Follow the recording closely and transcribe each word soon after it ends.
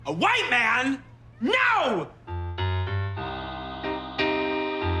A white man? No!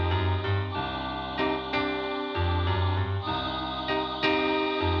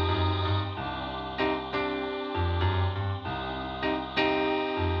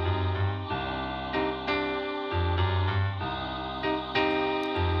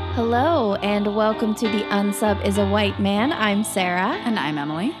 Hello, and welcome to The Unsub is a White Man. I'm Sarah. And I'm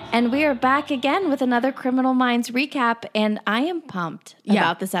Emily. And we are back again with another Criminal Minds recap, and I am pumped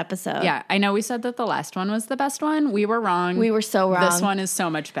about this episode. Yeah, I know we said that the last one was the best one. We were wrong. We were so wrong. This one is so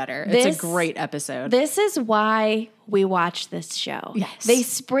much better. It's a great episode. This is why we watch this show. Yes. They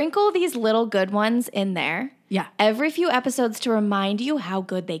sprinkle these little good ones in there. Yeah. Every few episodes to remind you how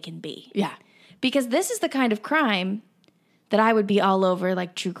good they can be. Yeah. Because this is the kind of crime that I would be all over,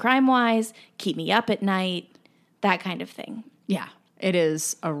 like true crime-wise, keep me up at night, that kind of thing. Yeah. It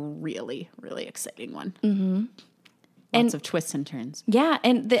is a really, really exciting one. Mm-hmm. Lots of twists and turns. Yeah,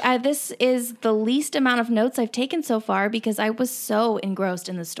 and this is the least amount of notes I've taken so far because I was so engrossed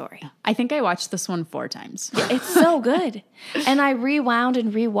in the story. I think I watched this one 4 times. It's so good. And I rewound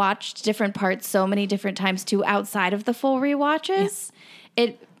and rewatched different parts so many different times too outside of the full rewatches.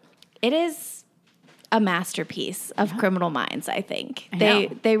 Yeah. It is a masterpiece of Criminal Minds, I think.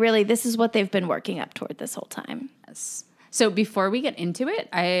 They really, this is what they've been working up toward this whole time. Yes. So before we get into it,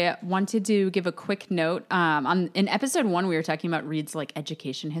 I wanted to give a quick note. In episode 1, we were talking about Reed's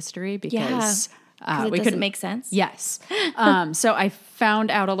education history because it doesn't make sense. Yes. So I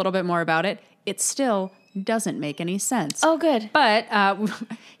found out a little bit more about it. It still doesn't make any sense. Oh, good. But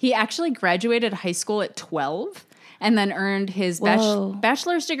he actually graduated high school at 12 and then earned his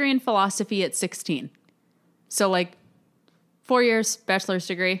bachelor's degree in philosophy at 16. So 4 years, bachelor's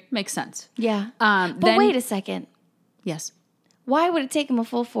degree, makes sense. Yeah. But wait a second. Yes. Why would it take him a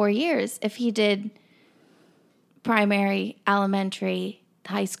full 4 years if he did primary, elementary,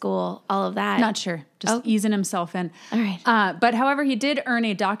 high school, all of that? Not sure. Just easing himself in. All right. But however, he did earn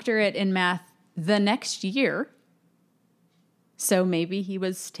a doctorate in math the next year. So maybe he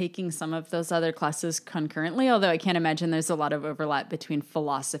was taking some of those other classes concurrently, although I can't imagine there's a lot of overlap between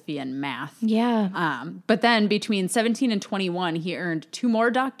philosophy and math. Yeah. But then between 17 and 21, he earned 2 more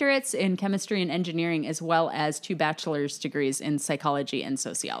doctorates in chemistry and engineering, as well as 2 bachelor's degrees in psychology and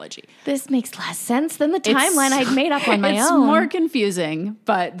sociology. This makes less sense than the timeline I'd made up on my own. It's more confusing,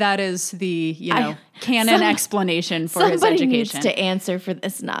 but that is the, canon explanation for his education. Somebody needs to answer for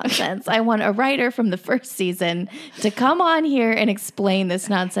this nonsense. I want a writer from the first season to come on here and explain this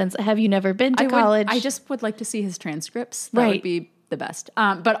nonsense. Have you never been to college? I just would like to see his transcripts. That would be the best.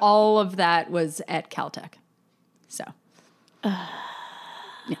 But all of that was at Caltech. So, yeah.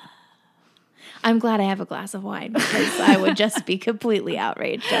 I'm glad I have a glass of wine because I would just be completely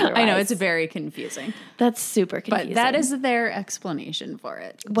outraged otherwise. I know, it's very confusing. That's super confusing. But that is their explanation for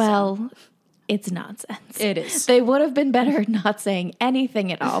it. Well, it's nonsense. It is. They would have been better not saying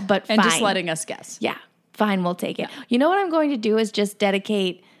anything at all, but and fine. just letting us guess. Yeah, fine, we'll take it. Yeah. You know what I'm going to do is just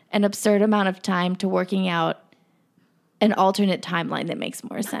dedicate an absurd amount of time to working out an alternate timeline that makes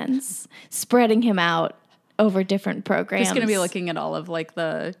more sense. Spreading him out over different programs. Just going to be looking at all of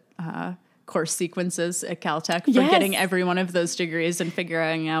the course sequences at Caltech for getting every one of those degrees and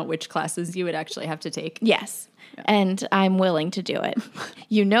figuring out which classes you would actually have to take. Yes. Yeah. And I'm willing to do it.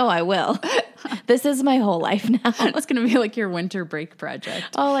 You know I will. This is my whole life now. It's going to be your winter break project.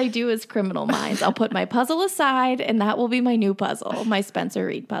 All I do is Criminal Minds. I'll put my puzzle aside, and that will be my new puzzle, my Spencer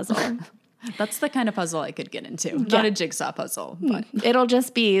Reed puzzle. That's the kind of puzzle I could get into. Not a jigsaw puzzle. But it'll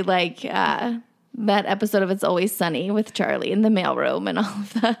just be that episode of It's Always Sunny with Charlie in the mailroom and all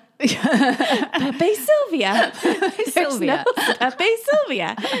of the Pepe Sylvia. Sylvia. No Pepe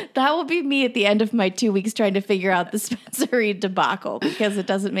Sylvia. That will be me at the end of my 2 weeks trying to figure out the Spencer Reed debacle because it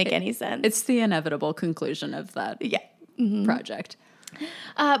doesn't make any sense. It's the inevitable conclusion of that project.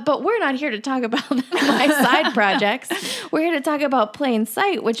 But we're not here to talk about my side projects. We're here to talk about Plain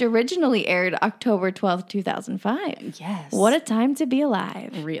Sight, which originally aired October 12th, 2005. Yes. What a time to be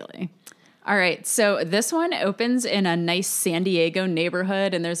alive. Really. All right, so this one opens in a nice San Diego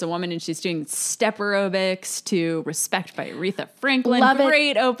neighborhood, and there's a woman, and she's doing step aerobics to Respect by Aretha Franklin. Love it.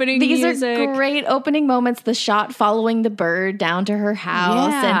 Great opening music. These are great opening moments. The shot following the bird down to her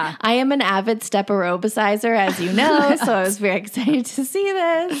house. Yeah. And I am an avid step aerobicizer, as you know, so I was very excited to see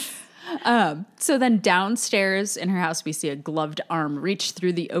this. So then downstairs in her house, we see a gloved arm reach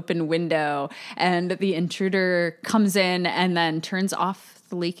through the open window, and the intruder comes in and then turns off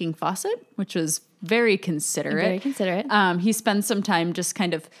the leaking faucet, which was very considerate. Very considerate. He spends some time just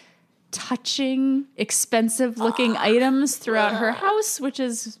kind of touching expensive looking items throughout her house, which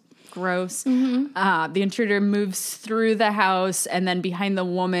is gross. The intruder moves through the house, and then behind the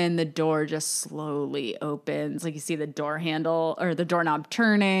woman, the door just slowly opens. Like you see the door handle or the doorknob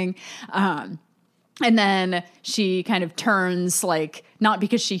turning. And then she kind of turns, like, not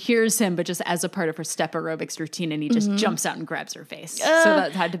because she hears him, but just as a part of her step aerobics routine, and he just jumps out and grabs her face. So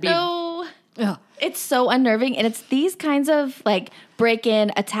that had to be... No. It's so unnerving, and it's these kinds of, like,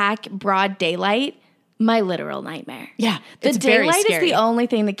 break-in, attack, broad daylight, my literal nightmare. Yeah, the daylight is the only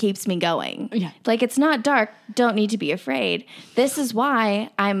thing that keeps me going. Yeah. Like, it's not dark, don't need to be afraid. This is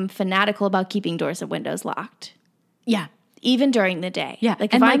why I'm fanatical about keeping doors and windows locked. Yeah. Even during the day. Yeah.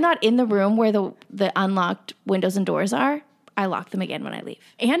 Like, if I'm not in the room where the unlocked windows and doors are, I lock them again when I leave.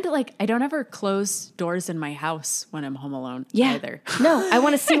 And, like, I don't ever close doors in my house when I'm home alone either. No, I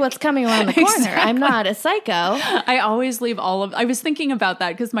want to see what's coming around the corner. Exactly. I'm not a psycho. I always leave I was thinking about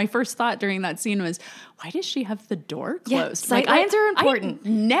that because my first thought during that scene was, why does she have the door closed? Sight lines are important. I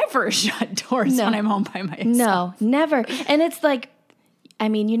never shut doors when I'm home by myself. No, never. And it's like, I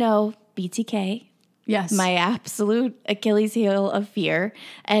mean, BTK. Yes. My absolute Achilles heel of fear,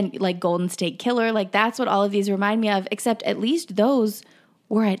 and like Golden State Killer. Like, that's what all of these remind me of, except at least those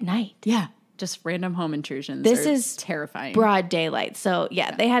were at night. Yeah. Just random home intrusions. This is terrifying. Broad daylight. So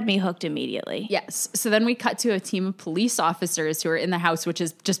yeah, they had me hooked immediately. Yes. So then we cut to a team of police officers who are in the house, which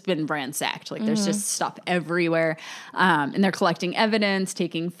has just been ransacked. Like, there's just stuff everywhere. And they're collecting evidence,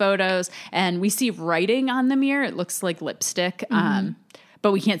 taking photos. And we see writing on the mirror. It looks like lipstick.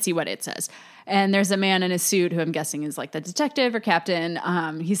 But we can't see what it says. And there's a man in a suit who I'm guessing is like the detective or captain.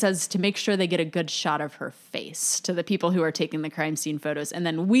 He says to make sure they get a good shot of her face to the people who are taking the crime scene photos. And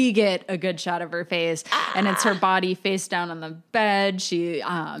then we get a good shot of her face. And it's her body face down on the bed. She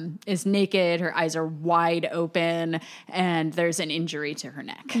is naked. Her eyes are wide open. And there's an injury to her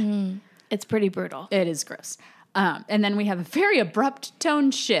neck. It's pretty brutal. It is gross. And then we have a very abrupt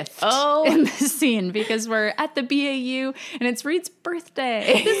tone shift in this scene because we're at the BAU and it's Reed's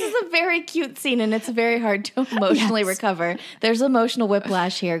birthday. This is a very cute scene, and it's very hard to emotionally recover. There's emotional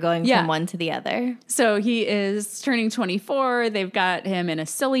whiplash here going from one to the other. So he is turning 24. They've got him in a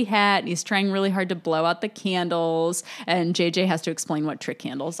silly hat. And he's trying really hard to blow out the candles. And JJ has to explain what trick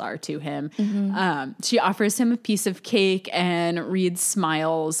candles are to him. She offers him a piece of cake, and Reed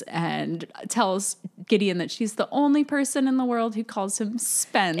smiles and tells Gideon that she's the only person in the world who calls him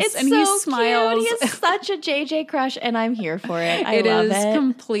Spence. It's and so he smiles. Cute. He has such a JJ crush, and I'm here for it. I It love is it.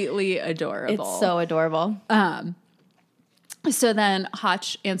 completely adorable. It's so adorable. So then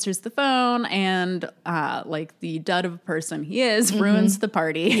Hotch answers the phone and, like the dud of a person he is, ruins the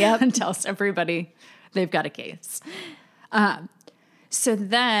party and tells everybody they've got a case. So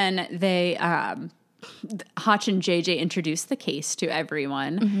then they... Hotch and JJ introduce the case to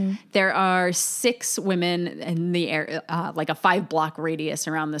everyone. There are 6 women in the area, like a 5-block radius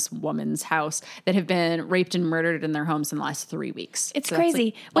around this woman's house, that have been raped and murdered in their homes in the last 3 weeks. It's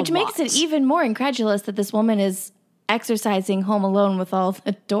crazy, which makes it even more incredulous that this woman is exercising home alone with all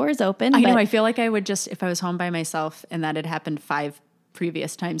the doors open. I know. I feel like I would just, if I was home by myself and that had happened 5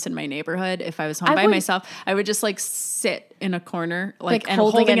 previous times in my neighborhood, if I was home by myself, I would just like sit in a corner, like and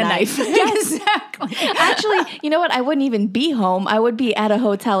holding a knife. Yes. Exactly. Actually, you know what? I wouldn't even be home. I would be at a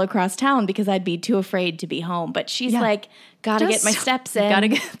hotel across town because I'd be too afraid to be home. But she's like, gotta get my steps in. Gotta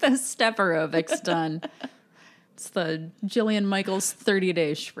get the step aerobics done. It's the Jillian Michaels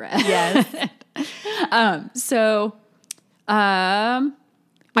 30-day shred. Yes.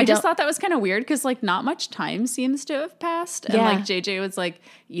 I just thought that was kind of weird because, like, not much time seems to have passed. And, like, JJ was, like,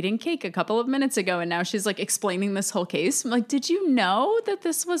 eating cake a couple of minutes ago, and now she's, like, explaining this whole case. I'm like, did you know that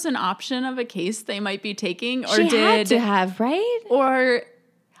this was an option of a case they might be taking? Or she had to have, right? Or...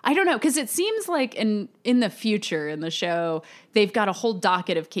 I don't know, because it seems like in the future in the show, they've got a whole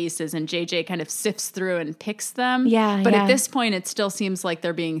docket of cases and JJ kind of sifts through and picks them. Yeah, But at this point, it still seems like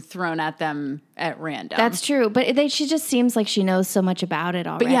they're being thrown at them at random. That's true. But she just seems like she knows so much about it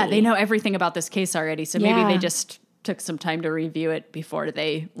already. But yeah, they know everything about this case already. So maybe they just took some time to review it before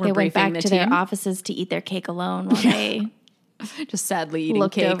they were briefing the team. They went back to their offices to eat their cake alone while they... just sadly eating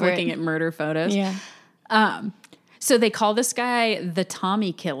cake, looking at murder photos. Yeah. So they call this guy the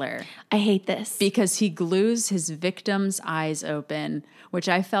Tommy Killer. I hate this. Because he glues his victim's eyes open, which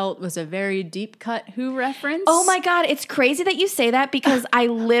I felt was a very deep cut Who reference. Oh my God, it's crazy that you say that because I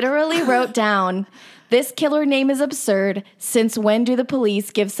literally wrote down, this killer name is absurd. Since when do the police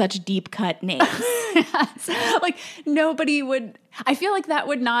give such deep cut names? Yes. Like nobody would, I feel like that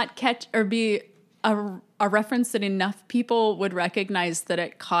would not catch or be a reference that enough people would recognize that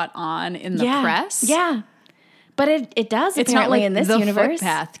it caught on in the press. Yeah. But it does it's apparently not like in this the universe.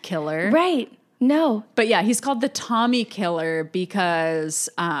 Footpath Killer. Right. No. But yeah, he's called the Tommy Killer because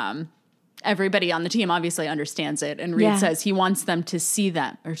everybody on the team obviously understands it. And Reed says he wants them to see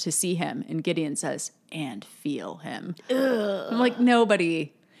him. And Gideon says, and feel him. Ugh. I'm like,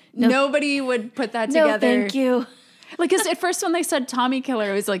 nobody would put that together. No, thank you. Like, 'cause at first when they said Tommy Killer,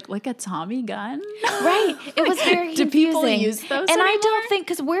 it was like a Tommy gun? Right. It was very confusing. Do people use those And anymore? I don't think,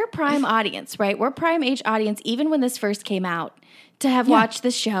 because we're prime audience, right? We're prime age audience, even when this first came out. To have watched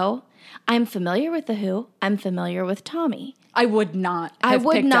this show, I'm familiar with The Who. I'm familiar with Tommy. I would not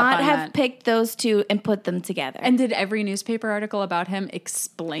have picked those two and put them together. And did every newspaper article about him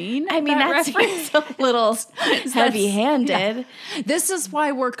explain that seems a little heavy-handed. Yeah. This is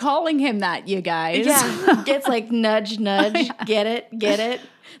why we're calling him that, you guys. Yeah, it's like nudge, nudge, get it? Yeah.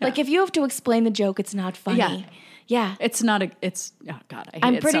 Like if you have to explain the joke, it's not funny. Yeah. It's not oh God, I hate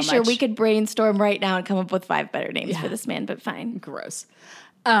I'm it pretty so sure much. we could brainstorm right now and come up with 5 better names for this man, but fine. Gross.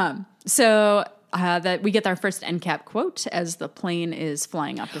 So that we get our first end cap quote as the plane is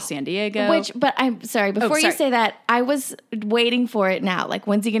flying up to San Diego. But I'm sorry, before you say that, I was waiting for it now. Like,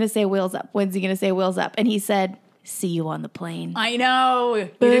 when's he going to say wheels up? When's he going to say wheels up? And he said, see you on the plane. I know.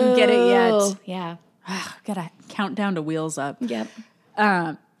 You didn't get it yet. Yeah. Gotta count down to wheels up. Yep.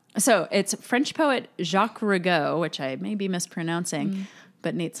 So it's French poet Jacques Rigaud, which I may be mispronouncing,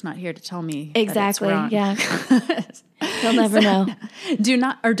 but Nate's not here to tell me exactly. that it's wrong. Yeah. He'll never know.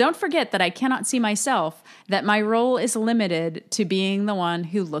 Don't forget that I cannot see myself, that my role is limited to being the one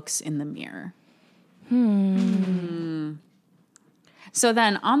who looks in the mirror. So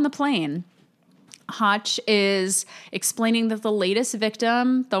then on the plane, Hotch is explaining that the latest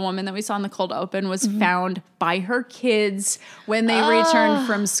victim, the woman that we saw in the cold open, was found by her kids when they returned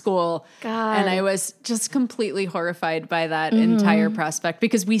from school. God. And I was just completely horrified by that entire prospect,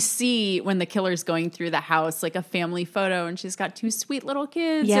 because we see when the killer's going through the house, like a family photo, and she's got 2 sweet little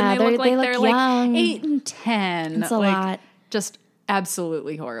kids. Yeah, and they look like they're young. like 8 and 10. It's a lot. Just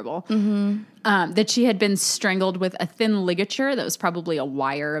absolutely horrible. That she had been strangled with a thin ligature that was probably a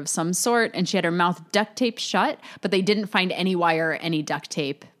wire of some sort, and she had her mouth duct taped shut, but they didn't find any wire or any duct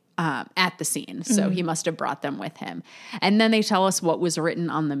tape at the scene. So he must have brought them with him. And then they tell us what was written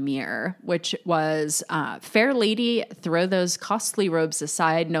on the mirror, which was, fair lady, throw those costly robes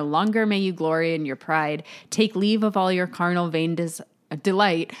aside. No longer may you glory in your pride. Take leave of all your carnal vain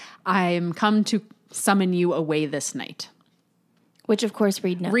delight. I am come to summon you away this night. Which, of course,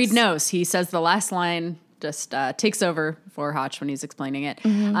 Reed knows. Reed knows. He says the last line, just takes over for Hotch when he's explaining it.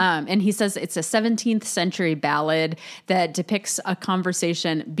 And he says it's a 17th century ballad that depicts a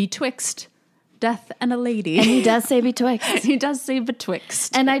conversation betwixt death and a lady. And he does say betwixt. He does say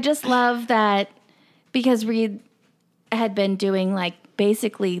betwixt. And I just love that, because Reed had been doing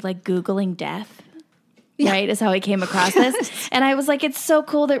basically Googling death. Right, is how he came across this. And I was like, it's so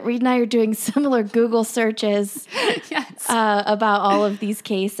cool that Reed and I are doing similar Google searches about all of these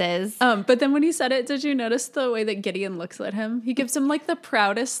cases. But then when he said it, did you notice the way that Gideon looks at him? He gives him the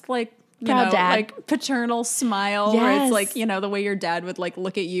proudest, dad. paternal smile. Yes. Where it's the way your dad would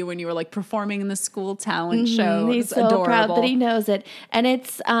look at you when you were performing in the school talent show. He's It's so adorable. proud that he knows it. And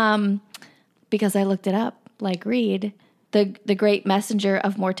it's because I looked it up, like Reed. The great messenger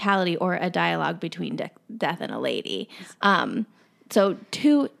of mortality, or a dialogue between death and a lady. So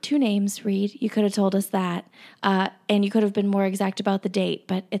two names, Reed. You could have told us that. And you could have been more exact about the date,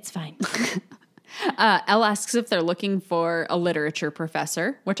 but it's fine. Elle asks if they're looking for a literature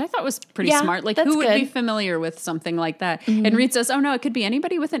professor, which I thought was pretty smart. that's who would good. be familiar with something like that? And Reed says, oh no, it could be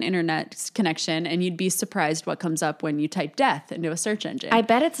anybody with an internet connection, and you'd be surprised what comes up when you type death into a search engine. I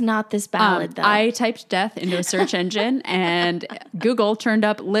bet it's not this ballad, though. I typed death into a search engine, and Google turned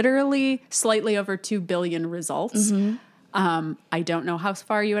up literally slightly over 2 billion results. I don't know how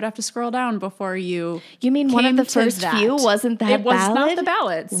far you would have to scroll down before you. You mean one of the first few wasn't that It was ballad? not the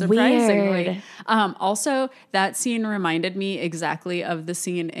ballad, surprisingly. Weird. Also, that scene reminded me exactly of the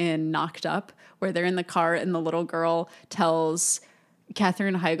scene in Knocked Up, where they're in the car and the little girl tells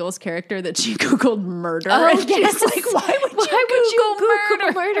Katherine Heigl's character that she Googled murder. Oh, and yes. she's like, why would you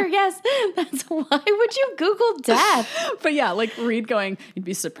Google murder? Yes, that's why would you Google death? But yeah, Reed going, you'd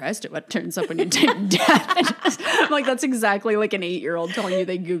be surprised at what turns up when you type death. I'm like, that's exactly like an 8-year-old telling you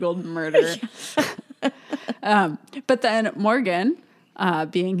they Googled murder. But then Morgan,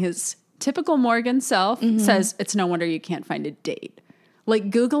 being his typical Morgan self, says, it's no wonder you can't find a date.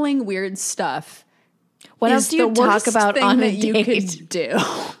 Googling weird stuff. What else do you talk about on a date? You could do.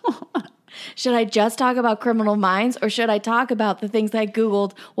 Should I just talk about Criminal Minds, or should I talk about the things I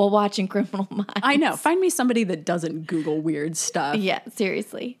Googled while watching Criminal Minds? I know. Find me somebody that doesn't Google weird stuff. Yeah,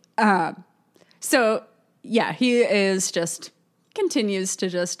 seriously. So, yeah, he is just continues to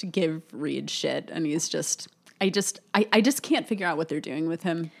just give Reed shit, and he's just I just can't figure out what they're doing with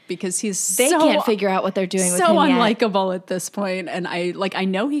him because they can't figure out what they're doing with him so yet. unlikable at this point. And I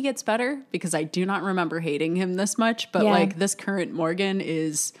know he gets better because I do not remember hating him this much, but like this current Morgan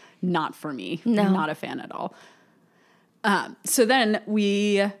is not for me. No. Not a fan at all. So then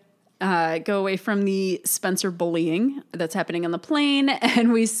we go away from the Spencer bullying that's happening on the plane,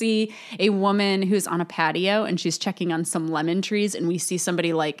 and we see a woman who's on a patio and she's checking on some lemon trees, and we see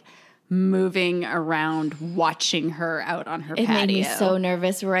somebody like moving around watching her out on her patio. It made me so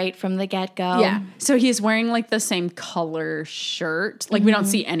nervous right from the get-go. Yeah. So he's wearing like the same color shirt. Like we don't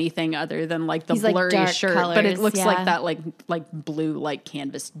see anything other than like the blurry like shirt, colors, but it looks like that like blue like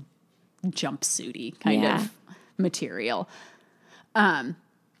canvas jumpsuity kind of material.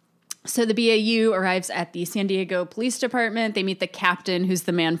 So the BAU arrives at the San Diego Police Department. They meet the captain, who's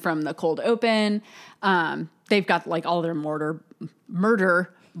the man from the cold open. They've got like all their murder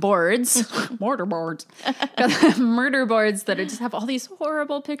boards, murder boards that just have all these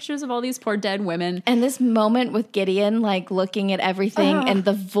horrible pictures of all these poor dead women. And this moment with Gideon, like looking at everything and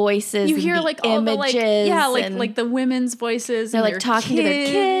the voices, you hear and the like all images, the like the women's voices. They're and like talking to their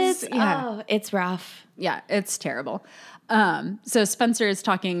kids. Yeah. Oh, it's rough. Yeah, it's terrible. So Spencer is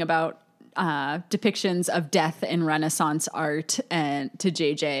talking about depictions of death in Renaissance art and to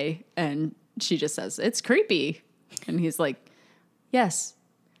JJ, and she just says, "It's creepy," and he's like, "Yes,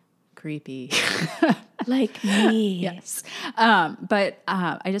 creepy." Like me. Yes. But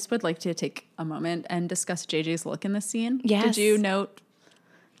I just would like to take a moment and discuss JJ's look in this scene. Yes. Did you note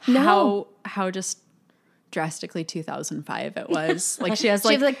how just drastically 2005 it was? Like she has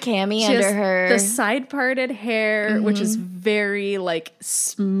like cami under her, the side parted hair, which is very like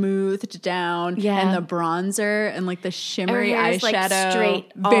smoothed down, and the bronzer and like the shimmery eyeshadow, like,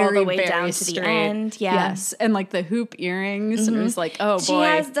 straight all the way down to the end. Yeah. Yes, and like the hoop earrings. And it was like, oh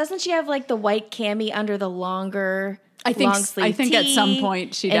boy, doesn't she have like the white cami under the longer? I think tee? at some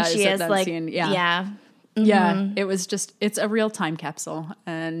point she does. She has that like scene. yeah. Yeah, it was just, it's a real time capsule.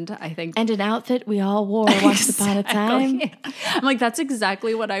 And I think. And an outfit we all wore once upon a time. Yeah. I'm like, that's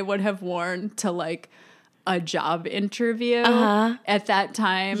exactly what I would have worn to like a job interview at that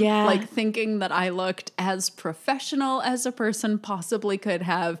time. Yeah. Like thinking that I looked as professional as a person possibly could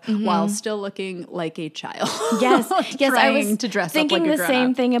have while still looking like a child. Yes. Yes. I was to dress thinking up like a the same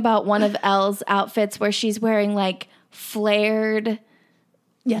grown-up. thing about one of Elle's outfits where she's wearing like flared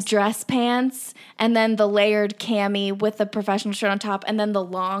dress pants, and then the layered cami with the professional shirt on top, and then the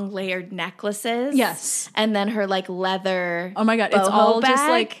long layered necklaces. Yes. And then her like leather. Oh my God. It's all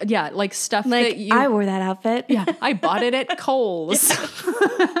bag. just like stuff Like that you. I wore that outfit. Yeah. I bought it at Kohl's.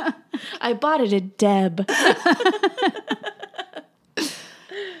 I bought it at Deb.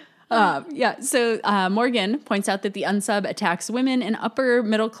 So Morgan points out that the unsub attacks women in upper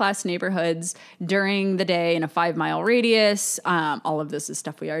middle class neighborhoods during the day in a 5-mile radius. All of this is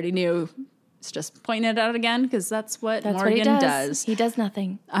stuff we already knew. It's just pointing it out again because that's what Morgan does. He does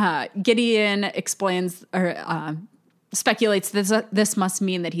nothing. Gideon explains or speculates this must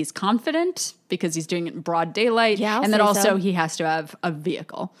mean that he's confident because he's doing it in broad daylight, and that also he has to have a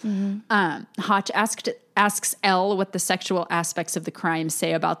vehicle. Hotch asks Elle what the sexual aspects of the crime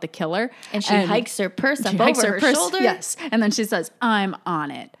say about the killer, and she hikes her purse up over her shoulder. Yes, and then she says, "I'm on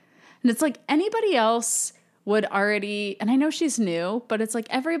it," and it's like anybody else would already, and I know she's new, but it's like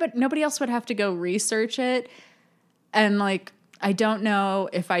nobody else would have to go research it, and like I don't know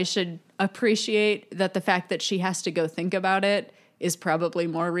if I should appreciate that the fact that she has to go think about it is probably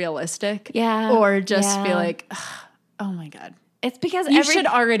more realistic. Yeah. Or just be like, oh my God. It's because you should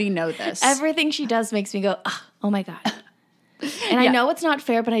already know this. Everything she does makes me go, oh my God. And I know it's not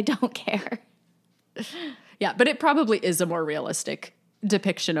fair, but I don't care. Yeah, but it probably is a more realistic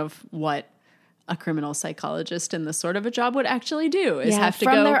depiction of what a criminal psychologist in this sort of a job would actually do is have to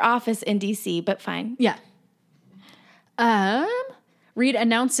go from their office in DC, but fine. Yeah. Reed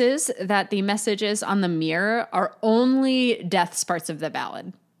announces that the messages on the mirror are only Death's parts of the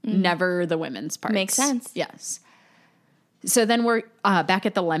ballad, never the women's parts. Makes sense. Yes. So then we're back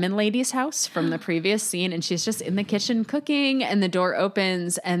at the Lemon Lady's house from the previous scene, and she's just in the kitchen cooking, and the door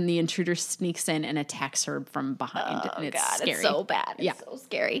opens, and the intruder sneaks in and attacks her from behind. Oh, and it's God, scary. it's so bad. It's so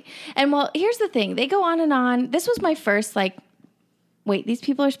scary. And well, here's the thing. They go on and on. This was my first, wait, these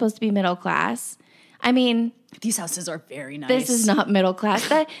people are supposed to be middle class. I mean, these houses are very nice. This is not middle class.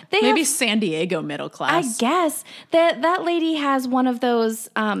 Maybe San Diego middle class. I guess that lady has one of those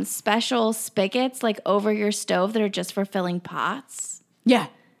special spigots like over your stove that are just for filling pots. Yeah,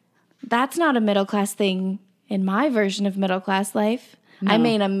 that's not a middle class thing in my version of middle class life. No. I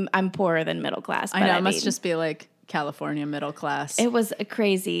mean, I'm poorer than middle class. But I know. It must just be like California middle class. It was a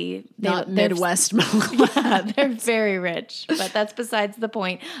crazy. Not Midwest middle class. Yeah, they're very rich, but that's besides the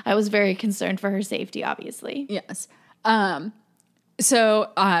point. I was very concerned for her safety, obviously. Yes.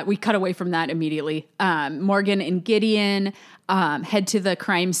 So we cut away from that immediately. Morgan and Gideon head to the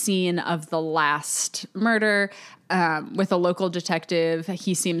crime scene of the last murder with a local detective.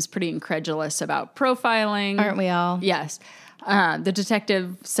 He seems pretty incredulous about profiling. Aren't we all? Yes. The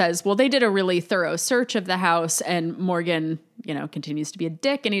detective says, well, they did a really thorough search of the house, and Morgan, continues to be a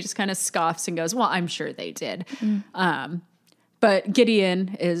dick, and he just kind of scoffs and goes, well, I'm sure they did. But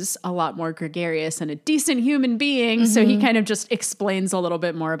Gideon is a lot more gregarious and a decent human being, so he kind of just explains a little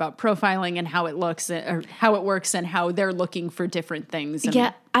bit more about profiling and how it looks, or how it works, and how they're looking for different things.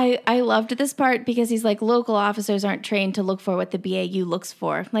 Yeah, I loved this part because he's like, local officers aren't trained to look for what the BAU looks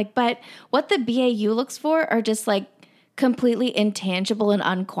for. Like, but what the BAU looks for are just like completely intangible and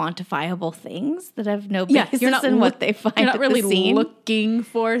unquantifiable things that have no basis in what they find. You're not at really the scene. looking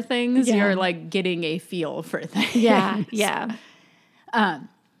for things. Yeah. You're like getting a feel for things. Yeah.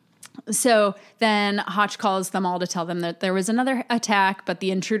 So then Hotch calls them all to tell them that there was another attack, but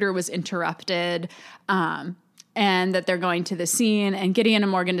the intruder was interrupted, and that they're going to the scene. And Gideon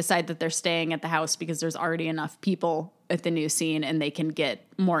and Morgan decide that they're staying at the house because there's already enough people at the new scene, and they can get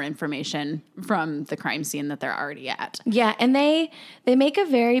more information from the crime scene that they're already at. Yeah, and they make a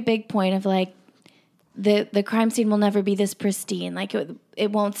very big point of like, the crime scene will never be this pristine. Like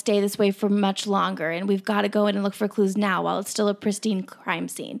it won't stay this way for much longer. And we've got to go in and look for clues now while it's still a pristine crime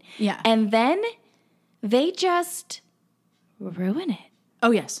scene. Yeah. And then they just ruin it.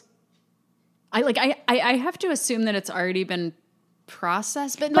 Oh, yes. I have to assume that it's already been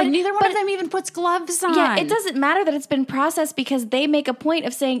processed, but neither one of them even puts gloves on. Yeah, it doesn't matter that it's been processed because they make a point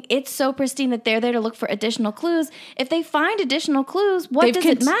of saying it's so pristine that they're there to look for additional clues. If they find additional clues, what does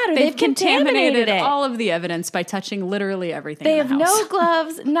it matter? They've contaminated it. all of the evidence by touching literally everything. They in the have house. no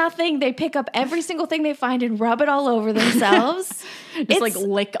gloves, nothing. They pick up every single thing they find and rub it all over themselves. Just like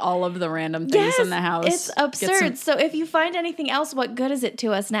lick all of the random things in the house. It's absurd. So if you find anything else, what good is it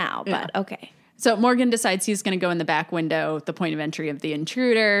to us now? Yeah. But okay. So Morgan decides he's going to go in the back window, the point of entry of the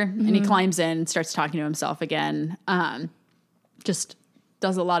intruder, and he climbs in, starts talking to himself again. Just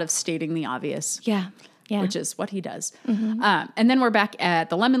does a lot of stating the obvious. Yeah. Which is what he does. And then we're back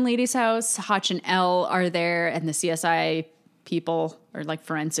at the Lemon Lady's house. Hotch and Elle are there, and the CSI people, or like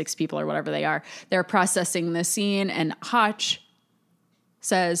forensics people or whatever they are, they're processing the scene, and Hotch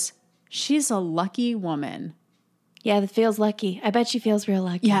says, she's a lucky woman. Yeah, that feels lucky. I bet she feels real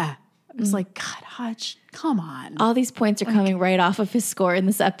lucky. Yeah. It's like, God, Hotch, come on. All these points are coming right off of his score in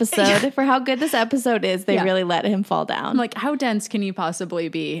this episode. Yeah. For how good this episode is, they really let him fall down. I'm like, how dense can you possibly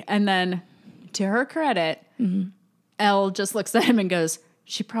be? And then, to her credit, Elle just looks at him and goes,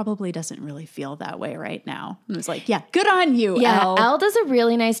 she probably doesn't really feel that way right now. And it's like, yeah, good on you, Elle. Elle does a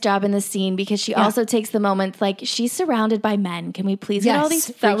really nice job in the scene because she also takes the moment, like, she's surrounded by men. Can we please get all these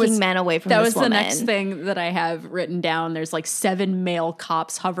freaking men away from this woman? That was the next thing that I have written down. There's like 7 male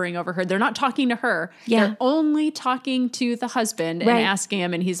cops hovering over her. They're not talking to her. Yeah. They're only talking to the husband and asking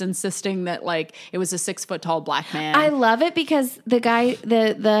him, and he's insisting that like it was a 6-foot-tall black man. I love it because the guy,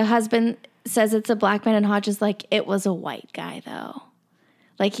 the husband says it's a black man, and Hodge is like, it was a white guy though.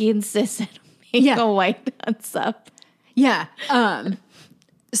 Like he insisted on being a white nuts up. Yeah.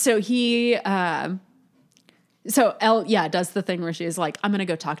 So he, so Elle, does the thing where she's like, I'm going to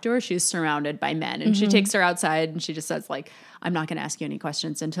go talk to her. She's surrounded by men, and she takes her outside, and she just says like, I'm not going to ask you any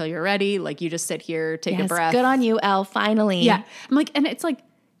questions until you're ready. Like you just sit here, take a breath. Good on you, Elle. Finally. Yeah. I'm like, and it's like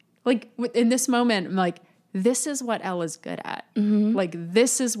in this moment, I'm like, this is what Elle is good at. Like,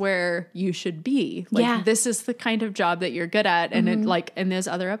 this is where you should be. Like, this is the kind of job that you're good at. And it, like, in those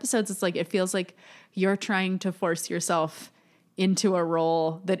other episodes, it's like, it feels like you're trying to force yourself into a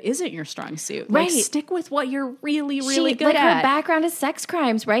role that isn't your strong suit. Like, stick with what you're really, really good at. Her background is sex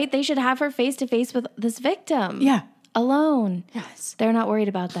crimes, right? They should have her face to face with this victim. Yeah. Alone. Yes. They're not worried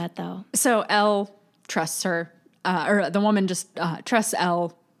about that, though. So Elle trusts her, or the woman just trusts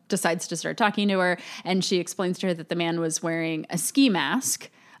Elle, decides to start talking to her, and she explains to her that the man was wearing a ski mask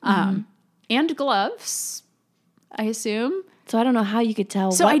and gloves, I assume. So I don't know how you could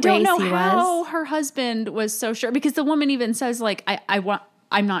tell So what I don't race know he how was. her husband was so sure, because the woman even says like,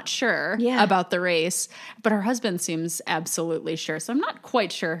 I'm not sure about the race, but her husband seems absolutely sure. So I'm not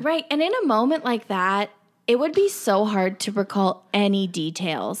quite sure. Right. And in a moment like that, it would be so hard to recall any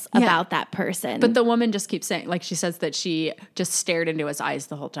details about that person. But the woman just keeps saying, like, she says that she just stared into his eyes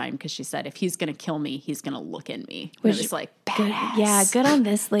the whole time because she said, if he's going to kill me, he's going to look in me. And it was like, badass. Good on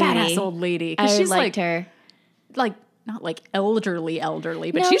this lady. Badass old lady. I She's liked her. Like, not like elderly,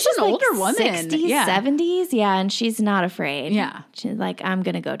 but No, she's an like older woman. 60s, yeah. 70s. Yeah. And she's not afraid. Yeah. She's like, I'm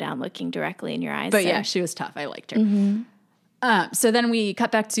going to go down looking directly in your eyes. But sir. yeah, she was tough. I liked her. So then we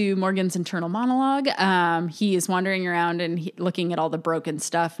cut back to Morgan's internal monologue. He is wandering around and looking at all the broken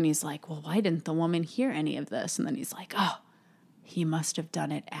stuff. And he's like, well, why didn't the woman hear any of this? And then he's like, oh, he must have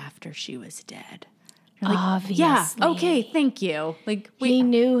done it after she was dead. Like, Obviously. yeah. Okay. Thank you. Like, He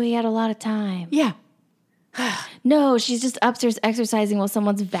knew he had a lot of time. yeah. No, she's just upstairs exercising while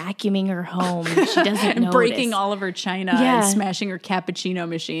someone's vacuuming her home. She doesn't And notice. breaking all of her china Yeah. and smashing her cappuccino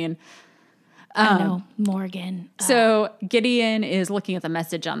machine. I know, Morgan. So Gideon is looking at the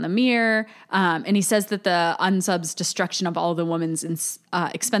message on the mirror, and he says that the unsub's destruction of all the woman's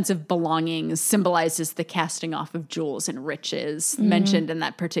expensive belongings symbolizes the casting off of jewels and riches mentioned in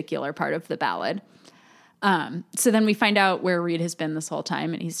that particular part of the ballad. So then we find out where Reed has been this whole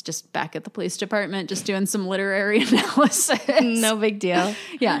time, and he's just back at the police department just doing some literary analysis. No big deal.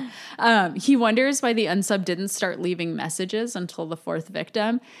 Yeah. He wonders why the unsub didn't start leaving messages until the fourth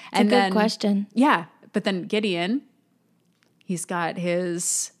victim. It's a good question. Yeah. But then Gideon, he's got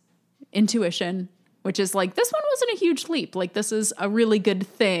his intuition, which is like, this one wasn't a huge leap. Like, this is a really good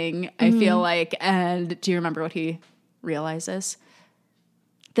thing, I feel like. And do you remember what he realizes?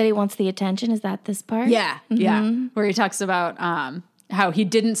 That he wants the attention? Is that this part? Yeah. Yeah. Where he talks about how he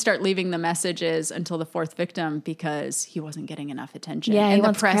didn't start leaving the messages until the fourth victim because he wasn't getting enough attention. Yeah, he and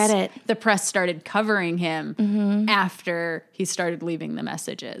wants credit. The press started covering him after he started leaving the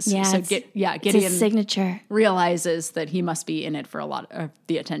messages. Yeah, so it's Gideon his signature. realizes that he must be in it for a lot of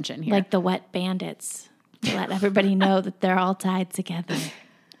the attention here. Like the wet bandits. To let everybody know that they're all tied together.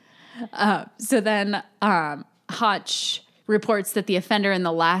 So then Hotch reports that the offender in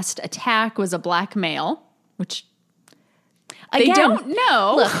the last attack was a black male, which they don't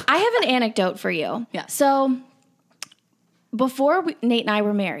know. Look, I have an anecdote for you. Yeah. So before Nate and I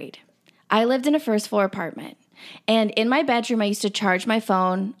were married, I lived in a first floor apartment. And in my bedroom, I used to charge my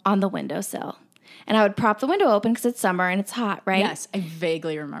phone on the windowsill. And I would prop the window open because it's summer and it's hot, right? Yes, I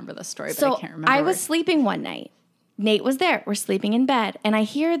vaguely remember the story, but So I can't remember. I was sleeping one night. Nate was there. We're sleeping in bed. And I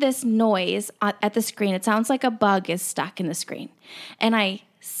hear this noise at the screen. It sounds like a bug is stuck in the screen. And I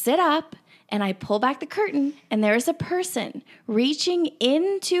sit up and I pull back the curtain, and there is a person reaching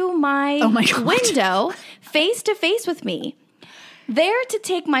into my window face to face with me. There to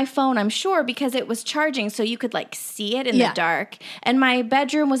take my phone, I'm sure, because it was charging so you could like see it in the dark. And my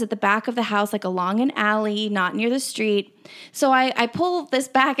bedroom was at the back of the house, like along an alley, not near the street. So I pull this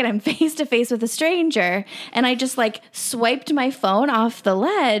back and I'm face to face with a stranger. And I just like swiped my phone off the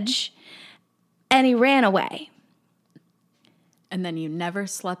ledge and he ran away. And then you never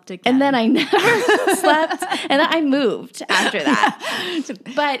slept again. And then I never slept, and I moved after that.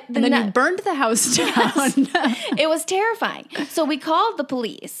 But and then you burned the house down. It was terrifying. So we called the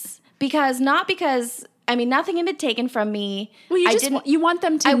police because nothing had been taken from me. Well, you want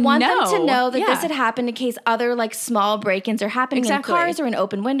them to know. I want them to know that this had happened in case other like small break-ins are happening in cars or in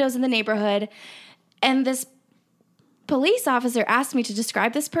open windows in the neighborhood. And this police officer asked me to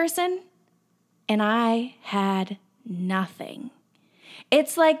describe this person, and I had nothing.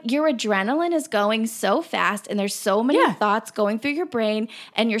 It's like your adrenaline is going so fast and there's so many thoughts going through your brain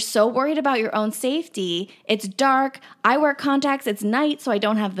and you're so worried about your own safety. It's dark. I wear contacts. It's night, so I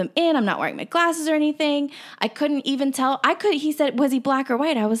don't have them in. I'm not wearing my glasses or anything. I couldn't even tell. He said, was he black or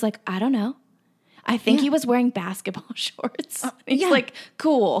white? I was like, I don't know. I think he was wearing basketball shorts. He's like,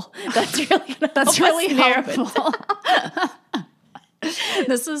 cool. That's really helpful.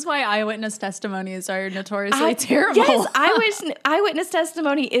 This is why eyewitness testimonies are notoriously terrible. Yes, eyewitness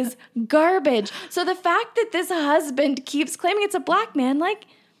testimony is garbage. So the fact that this husband keeps claiming it's a black man, like,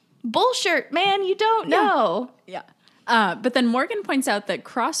 bullshit, man, you don't know. Yeah. But then Morgan points out that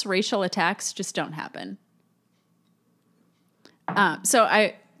cross-racial attacks just don't happen. So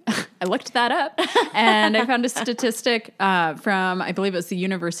I looked that up, and I found a statistic from, I believe it was the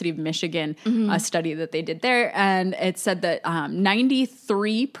University of Michigan, a study that they did there, and it said that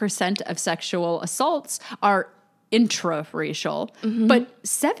 93% of sexual assaults are intra-racial, but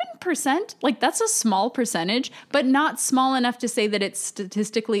 7%, like that's a small percentage, but not small enough to say that it's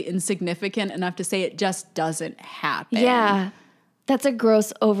statistically insignificant enough to say it just doesn't happen. Yeah, that's a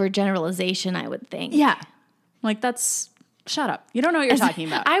gross overgeneralization, I would think. Yeah, like that's... Shut up. You don't know what you're talking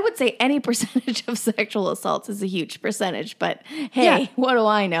about. I would say any percentage of sexual assaults is a huge percentage, but hey, what do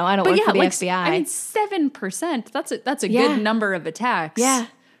I know? I don't work for the FBI. I mean, 7%, that's a good number of attacks. Yeah.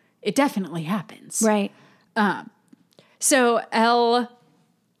 It definitely happens. Right. So Elle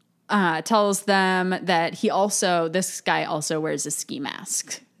tells them that this guy also wears a ski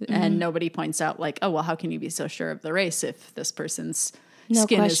mask. And nobody points out like, oh, well, how can you be so sure of the race if this person's No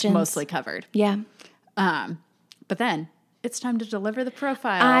skin questions. is mostly covered? Yeah. But then it's time to deliver the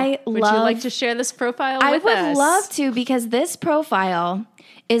profile. Would you like to share this profile with us? I would love to, because this profile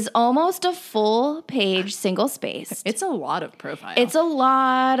is almost a full page, single spaced. It's a lot of profile. It's a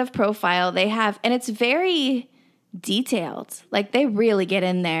lot of profile they have, and it's very detailed. Like, they really get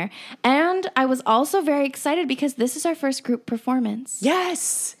in there. And I was also very excited because this is our first group performance.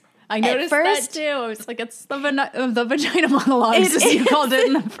 Yes. I noticed first- that too. I was like, it's the vagina monologues, as you called it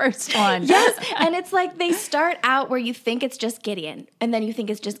in the first one. Yes, and it's like they start out where you think it's just Gideon, and then you think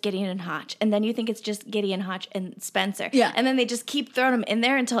it's just Gideon and Hotch, and then you think it's just Gideon, Hotch, and Spencer. Yeah. And then they just keep throwing them in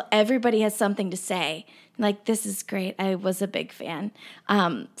there until everybody has something to say. Like, this is great. I was a big fan.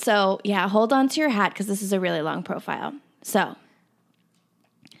 So, yeah, hold on to your hat because this is a really long profile. So,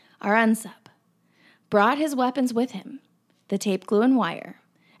 our unsub brought his weapons with him, the tape, glue, and wire,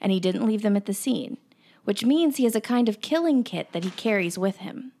 and he didn't leave them at the scene, which means he has a kind of killing kit that he carries with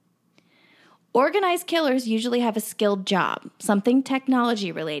him. Organized killers usually have a skilled job, something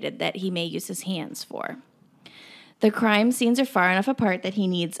technology related that he may use his hands for. The crime scenes are far enough apart that he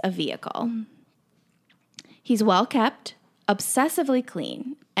needs a vehicle. He's well kept, obsessively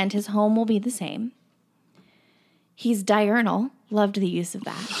clean, and his home will be the same. He's diurnal, loved the use of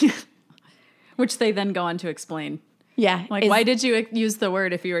that. Which they then go on to explain. Yeah. Like, why did you use the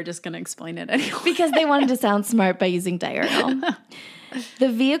word if you were just going to explain it anyway? Because they wanted to sound smart by using diurnal.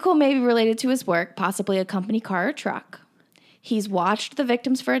 The vehicle may be related to his work, possibly a company car or truck. He's watched the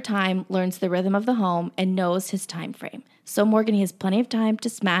victims for a time, learns the rhythm of the home, and knows his time frame. So Morgan, he has plenty of time to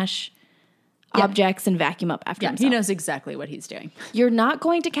smash objects and vacuum up after himself. He knows exactly what he's doing. You're not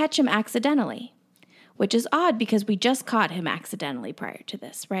going to catch him accidentally, which is odd because we just caught him accidentally prior to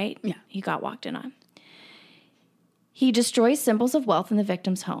this, right? Yeah. He got walked in on. He destroys symbols of wealth in the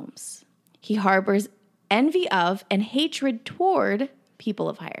victims' homes. He harbors envy of and hatred toward people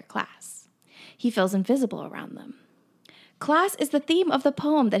of higher class. He feels invisible around them. Class is the theme of the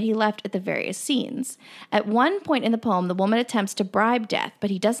poem that he left at the various scenes. At one point in the poem, the woman attempts to bribe death,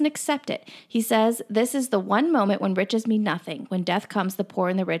 but he doesn't accept it. He says, "This is the one moment when riches mean nothing. When death comes, the poor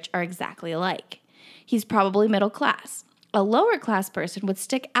and the rich are exactly alike." He's probably middle class. A lower class person would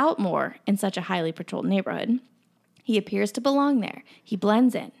stick out more in such a highly patrolled neighborhood. He appears to belong there. He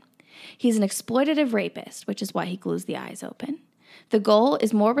blends in. He's an exploitative rapist, which is why he glues the eyes open. The goal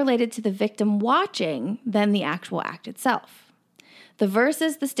is more related to the victim watching than the actual act itself. The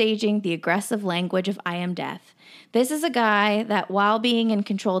verses, the staging, the aggressive language of I am death. This is a guy that, while being in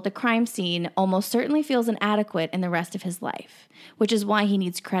control at the crime scene, almost certainly feels inadequate in the rest of his life, which is why he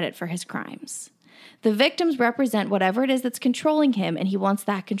needs credit for his crimes. The victims represent whatever it is that's controlling him, and he wants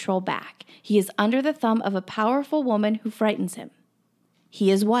that control back. He is under the thumb of a powerful woman who frightens him. He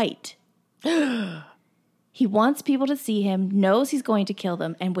is white. He wants people to see him, knows he's going to kill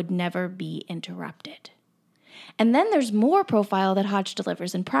them, and would never be interrupted. And then there's more profile that Hodge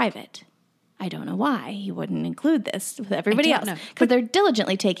delivers in private. I don't know why he wouldn't include this with everybody else, because they're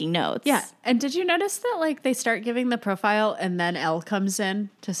diligently taking notes. Yeah. And did you notice that, like, they start giving the profile and then Elle comes in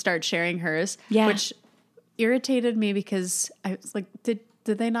to start sharing hers? Yeah. Which irritated me because I was like,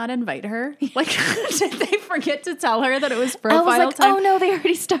 did they not invite her? Like, did they forget to tell her that it was profile I was like, time? oh no, they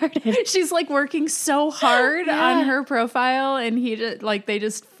already started. She's like working so hard on her profile, and they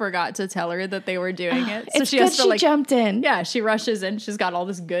just forgot to tell her that they were doing it. So It's she good has to she jumped in. Yeah, she rushes in. She's got all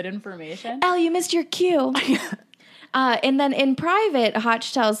this good information. Elle, you missed your cue. And then in private,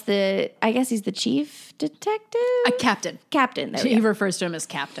 Hodge tells I guess he's the chief detective? A captain. Captain, there we He go. refers to him as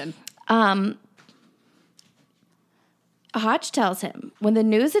captain. Hodge tells him, when the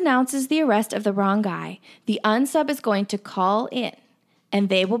news announces the arrest of the wrong guy, the unsub is going to call in, and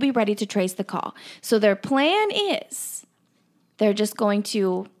they will be ready to trace the call. So their plan is they're just going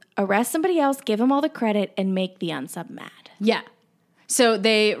to arrest somebody else, give him all the credit, and make the unsub mad. Yeah. So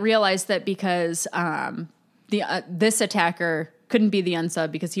they realized that because this attacker couldn't be the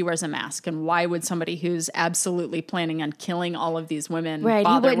unsub because he wears a mask, and why would somebody who's absolutely planning on killing all of these women Right, he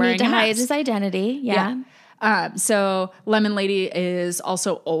bother wouldn't wearing need to a hide mask? his identity. Yeah. So Lemon Lady is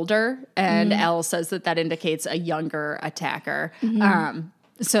also older, and Elle says that indicates a younger attacker.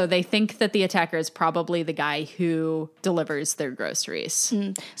 So they think that the attacker is probably the guy who delivers their groceries.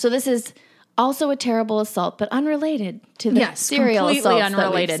 So this is Also a terrible assault, but unrelated to the serial assaults completely that we've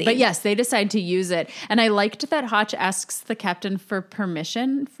unrelated. seen. But yes, they decide to use it. And I liked that Hotch asks the captain for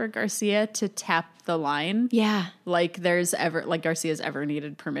permission for Garcia to tap the line. Yeah. Like Garcia's ever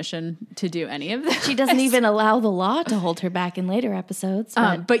needed permission to do any of this. She doesn't even allow the law to hold her back in later episodes.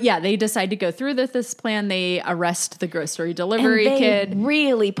 But yeah, they decide to go through this plan. They arrest the grocery delivery and they kid.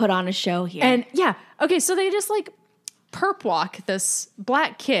 really put on a show here. And yeah, okay, so they just like perp walk this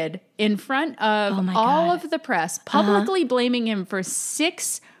black kid in front of all of the press, publicly blaming him for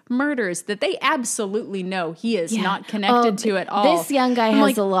 6 murders that they absolutely know he is not connected to at all. This young guy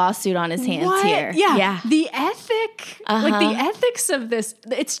has a lawsuit on his hands here. Yeah. The ethics of this,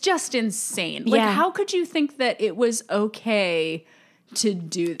 it's just insane. Like, how could you think that it was okay to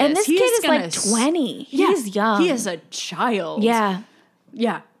do this? And this kid is like 20. He's young. He is a child. Yeah.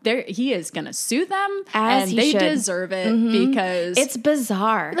 Yeah. He is going to sue them, As and he they should. deserve it because It's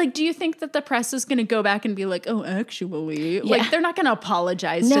bizarre. like, do you think that the press is going to go back and be like, oh, actually, like they're not going to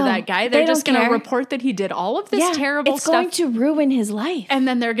apologize to that guy. They're just going to report that he did all of this terrible it's stuff. going to ruin his life. And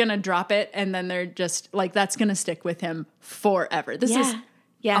then they're going to drop it. And then they're just like, that's going to stick with him forever. This is a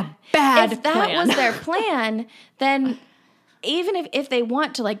bad If that plan. was their plan, then even if they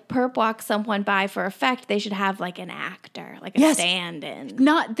want to like perp walk someone by for effect, they should have like an actor, like a stand-in.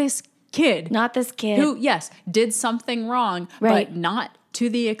 Not this kid. Not this kid. Who, yes, did something wrong, but not to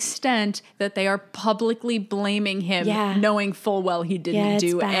the extent that they are publicly blaming him, knowing full well he didn't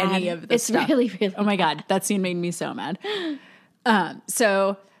do any of this stuff. It's really, really Oh my God, that scene made me so mad.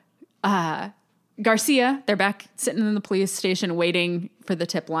 Garcia, they're back sitting in the police station waiting for the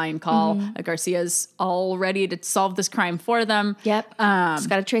tip line call. Garcia's all ready to solve this crime for them. Yep. Just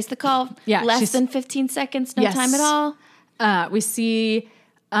got to trace the call. Yeah, Less than 15 seconds, no time at all. We see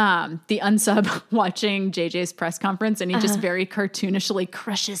the unsub watching JJ's press conference, and he just very cartoonishly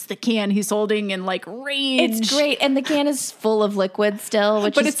crushes the can he's holding in like rage. It's great. And the can is full of liquid still,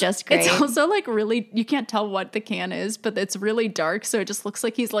 which is just great. It's also like really, you can't tell what the can is, but it's really dark. So it just looks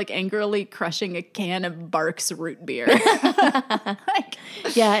like he's like angrily crushing a can of Barks root beer.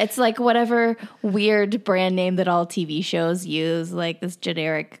 Yeah, it's like whatever weird brand name that all TV shows use, like this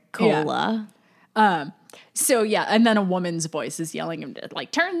generic cola. So yeah, and then a woman's voice is yelling him to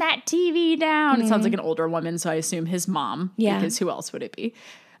like, turn that TV down. It sounds like an older woman, so I assume his mom, because who else would it be?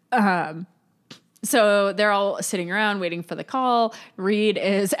 So they're all sitting around waiting for the call. Reed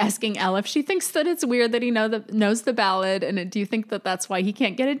is asking Elle if she thinks that it's weird that he knows the ballad, and do you think that that's why he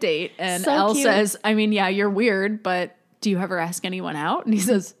can't get a date? And So Elle cute. says, I mean, yeah, you're weird, but do you ever ask anyone out? And he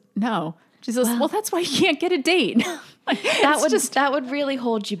says, no. She says, well, that's why you can't get a date. That would really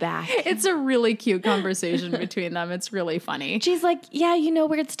hold you back. It's a really cute conversation between them. It's really funny. She's like, yeah, you know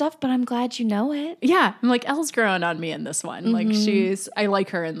weird stuff, but I'm glad you know it. Yeah. I'm like, Elle's growing on me in this one. Like I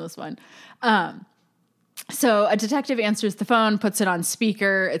like her in this one. So a detective answers the phone, puts it on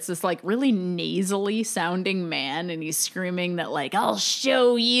speaker. It's this like really nasally sounding man, and he's screaming that like, I'll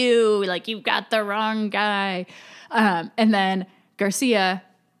show you, like you've got the wrong guy. And then Garcia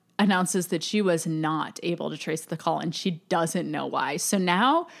announces that she was not able to trace the call, and she doesn't know why. So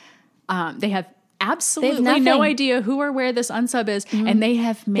now they have absolutely no idea who or where this unsub is, and they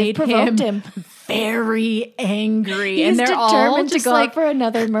have made him very angry. He's and they're all determined just to go like out for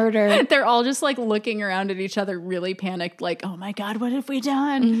another murder. they're all just like looking around at each other, really panicked, like, "Oh my God, what have we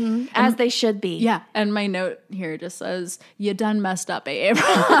done?" As they should be. Yeah, and my note here just says, "You done messed up, Aaron."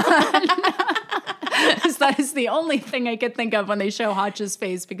 That is the only thing I could think of when they show Hotch's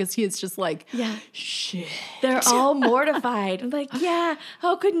face, because he is just like, shit. They're all mortified. I'm like, yeah,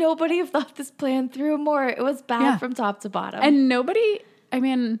 how could nobody have thought this plan through more? It was bad from top to bottom. And nobody, I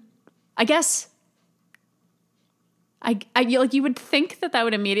mean, I guess, I like, you would think that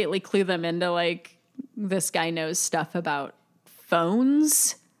would immediately clue them into like, this guy knows stuff about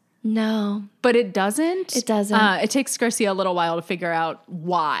phones. No. But it doesn't. It doesn't. It takes Garcia a little while to figure out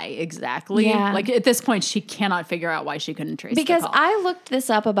why exactly. Yeah. Like at this point, she cannot figure out why she couldn't trace the Because call. I looked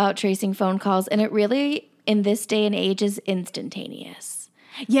this up about tracing phone calls, and it really, in this day and age, is instantaneous.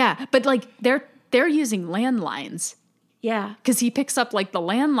 Yeah, but like they're using landlines. Yeah. Because he picks up like the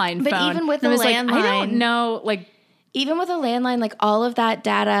landline But phone. even with and I the was like, I landline- don't know, like, Even with a landline, like all of that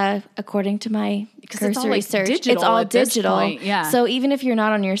data, according to my Because it's all, cursory like, search, digital it's all at this digital. point, yeah. So even if you're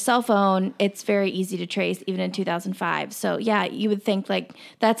not on your cell phone, it's very easy to trace, even in 2005. So yeah, you would think like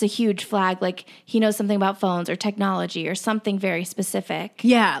that's a huge flag. Like he knows something about phones or technology or something very specific.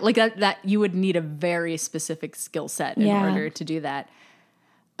 yeah, like that you would need a very specific skill set in order to do that.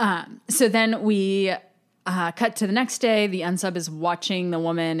 So then we Cut to the next day, the unsub is watching the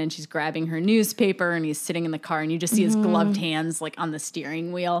woman and she's grabbing her newspaper and he's sitting in the car and you just see his gloved hands like on the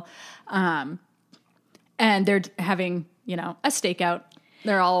steering wheel. And they're having, a stakeout.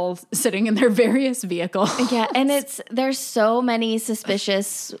 They're all sitting in their various vehicles. Yeah, and there's so many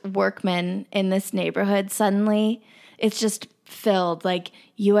suspicious workmen in this neighborhood. Suddenly, it's just filled, like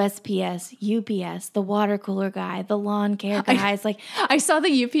USPS, UPS, the water cooler guy, the lawn care guy. It's like I saw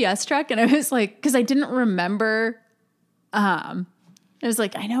the UPS truck and I was like, because I didn't remember. I was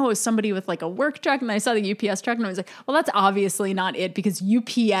like, I know it was somebody with like a work truck, and then I saw the UPS truck and I was like, well, that's obviously not it because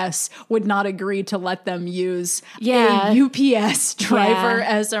UPS would not agree to let them use a UPS driver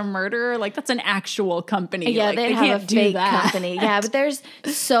as a murderer. Like that's an actual company. Yeah, like, they have a fake company. Yeah, but there's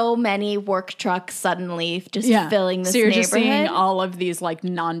so many work trucks suddenly just filling this neighborhood. So you're just seeing all of these like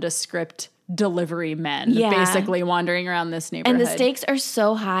nondescript delivery men basically wandering around this neighborhood. And the stakes are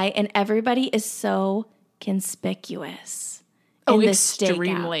so high and everybody is so conspicuous.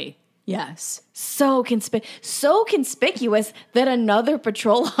 Extremely. Yes. So conspicuous that another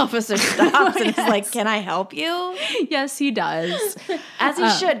patrol officer stops and is like, can I help you? Yes, he does. As he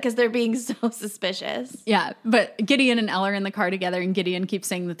should, because they're being so suspicious. Yeah, but Gideon and Elle are in the car together, and Gideon keeps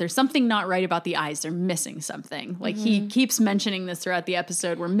saying that there's something not right about the eyes. They're missing something. Like, he keeps mentioning this throughout the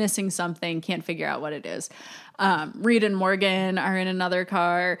episode. We're missing something. Can't figure out what it is. Reed and Morgan are in another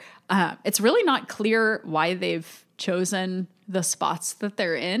car. It's really not clear why they've chosen the spots that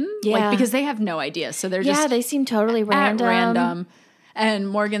they're in, like, because they have no idea. So they're just they seem totally random. And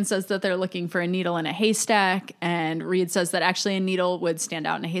Morgan says that they're looking for a needle in a haystack, and Reed says that actually a needle would stand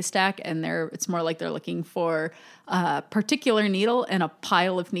out in a haystack, and it's more like they're looking for a particular needle in a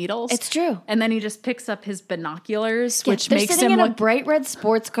pile of needles. It's true. And then he just picks up his binoculars, which makes sitting him in look a bright red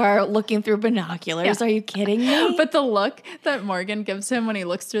sports car looking through binoculars. Yeah. Are you kidding me? But the look that Morgan gives him when he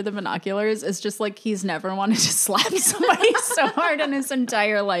looks through the binoculars is just like he's never wanted to slap somebody so hard in his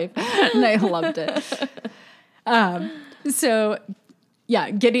entire life. And I loved it.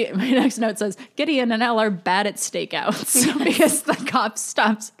 Gideon, my next note says, Gideon and Elle are bad at stakeouts because the cop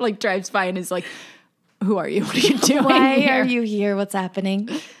drives by and is like, who are you? What are you doing Why here? are you here? What's happening?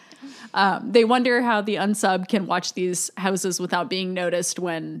 They wonder how the unsub can watch these houses without being noticed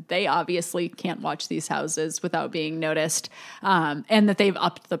when they obviously can't watch these houses without being noticed, and that they've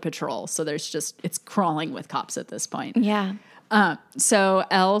upped the patrol. So it's crawling with cops at this point. Yeah. So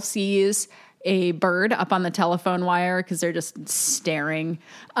Elle sees a bird up on the telephone wire because they're just staring.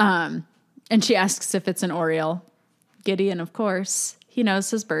 And she asks if it's an oriole. Gideon, of course, he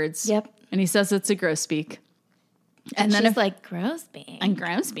knows his birds. Yep. And he says it's a grosbeak. And then she's like, grosbeak. And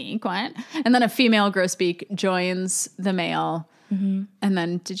grosbeak, what? And then a female grosbeak joins the male. Mm-hmm. And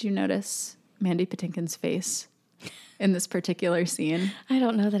then did you notice Mandy Patinkin's face in this particular scene? I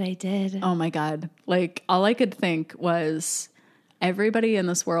don't know that I did. Oh my God. Like, all I could think was everybody in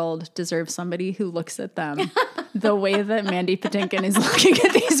this world deserves somebody who looks at them the way that Mandy Patinkin is looking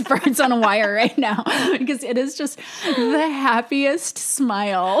at these birds on a wire right now, because it is just the happiest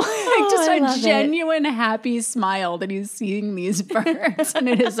smile, a genuine happy smile that he's seeing these birds, and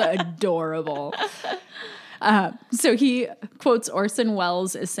it is adorable. So he quotes Orson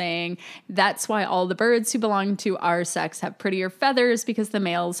Welles as saying, that's why all the birds who belong to our sex have prettier feathers, because the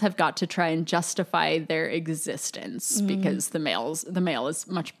males have got to try and justify their existence because the male is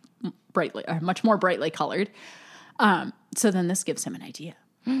much more brightly colored. So then this gives him an idea.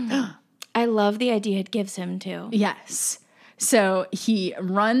 I love the idea it gives him too. Yes. So he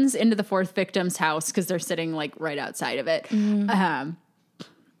runs into the fourth victim's house because they're sitting like right outside of it.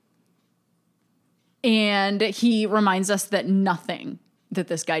 And he reminds us that nothing that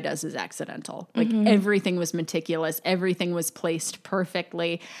this guy does is accidental. Like everything was meticulous. Everything was placed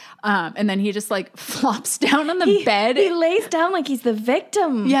perfectly. And then he just like flops down on the bed. He lays down like he's the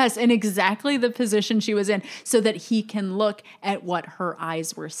victim. Yes, in exactly the position she was in so that he can look at what her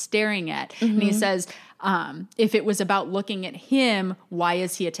eyes were staring at. And he says, if it was about looking at him, why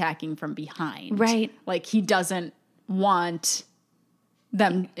is he attacking from behind? Right. Like he doesn't want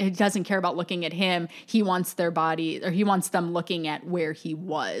them, he doesn't care about looking at him. He wants their body, or he wants them looking at where he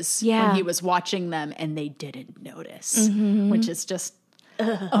was when he was watching them and they didn't notice, which is just,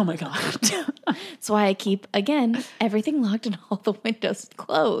 oh my God. That's why I keep, again, everything locked and all the windows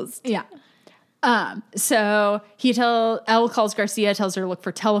closed. Yeah. So Elle calls Garcia, tells her to look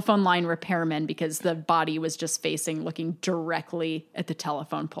for telephone line repairmen because the body was just looking directly at the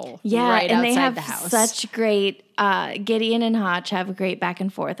telephone pole. Yeah, right and outside they have the house. such great, Gideon and Hotch have a great back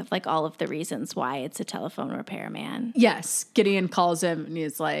and forth of like all of the reasons why it's a telephone repairman. Yes. Gideon calls him and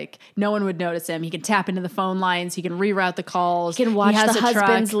he's like, no one would notice him. He can tap into the phone lines. He can reroute the calls. He can watch has the a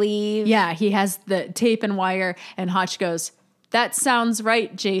husbands truck. leave. Yeah, he has the tape and wire. And Hotch goes, that sounds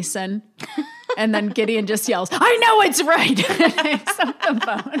right, Jason. And then Gideon just yells, I know it's right. And hangs up the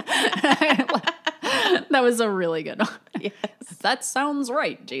phone. That was a really good one. Yes. That sounds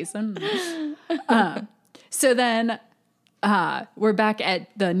right, Jason. So then we're back at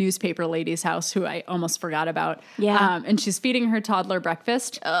the newspaper lady's house, who I almost forgot about. Yeah. And she's feeding her toddler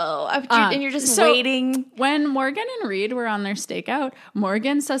breakfast. Oh, and you're just waiting. When Morgan and Reed were on their stakeout,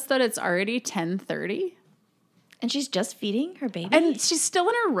 Morgan says that it's already 10:30. And she's just feeding her baby? And she's still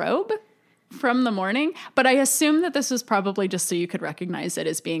in her robe from the morning. But I assume that this was probably just so you could recognize it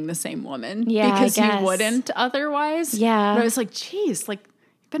as being the same woman. Yeah, because I guess. you wouldn't otherwise. Yeah. But I was like, geez, like,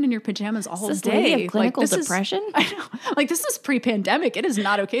 you've been in your pajamas all This day. lady have clinical Like, depression? I know. Like, this is pre-pandemic. It is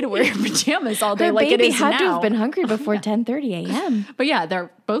not okay to wear your pajamas all day Her like it baby is had now. to have been hungry before 10:30 a.m. But yeah,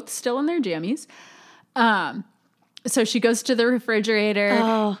 they're both still in their jammies. So she goes to the refrigerator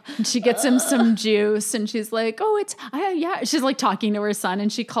and she gets him some juice and she's like, yeah. She's like talking to her son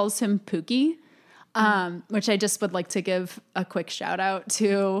and she calls him Pookie, which I just would like to give a quick shout out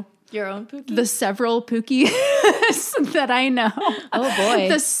to. Your own Pookie? The several Pookies that I know. Oh, boy.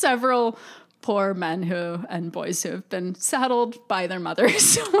 The several poor men and boys who have been saddled by their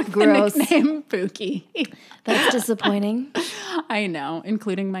mothers with Gross. the nickname Pookie. That's disappointing. I know,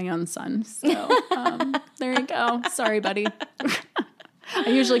 including my own son. So there you go. Sorry, buddy. I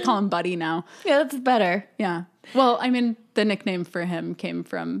usually call him Buddy now. Yeah, that's better. Yeah. Well, I mean, the nickname for him came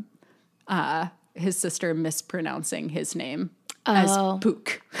from his sister mispronouncing his name as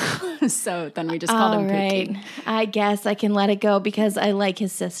Pook. So then we just called him Pookie. Right. I guess I can let it go because I like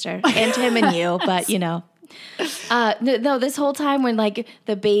his sister and him and you, but you know. No, this whole time when like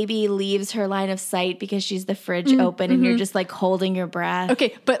the baby leaves her line of sight because she's the fridge open and you're just like holding your breath.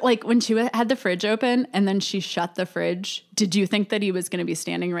 Okay, but like when she had the fridge open and then she shut the fridge, did you think that he was going to be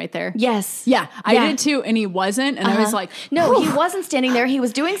standing right there? Yes. Yeah, I did too, and he wasn't, and I was like, no, he wasn't standing there. He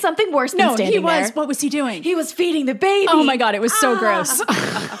was doing something worse than standing there. No, he was. What was he doing? He was feeding the baby. Oh my God, it was so gross.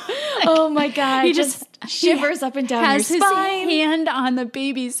 Oh my God. He just shivers up and down your has his spine. hand on the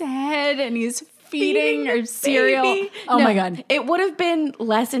baby's head and he's feeding her cereal. Baby. Oh No, my God. It would have been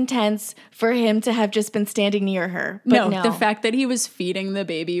less intense for him to have just been standing near her. But no, the fact that he was feeding the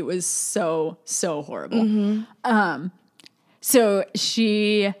baby was so horrible. So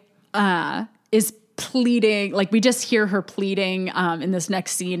she is pleading, like we just hear her pleading in this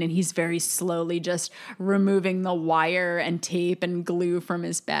next scene, and he's very slowly just removing the wire and tape and glue from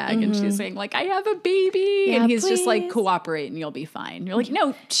his bag, and she's saying like, I have a baby, Yeah, and he's just like, please. cooperate and you'll be fine. You're like,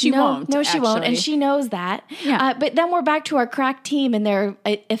 no, she won't. No, she won't, and actually. she knows that. Yeah. But then we're back to our crack team and their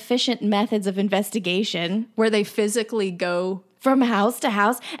efficient methods of investigation Where they physically go. from house to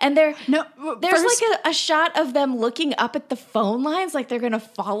house, and there's first- like a shot of them looking up at the phone lines, like they're going to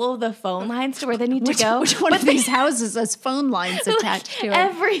follow the phone lines to where they need to go. Which one of these houses has phone lines attached to it?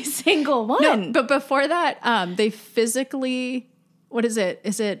 Every single one. No, but before that, they physically, what is it?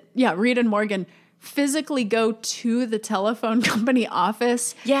 Reed and Morgan physically go to the telephone company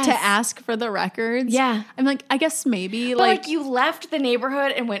office to ask for the records. Yeah. I'm like, I guess maybe But like you left the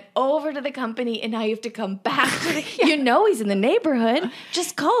neighborhood and went over to the company, and now you have to come back to the, you know he's in the neighborhood.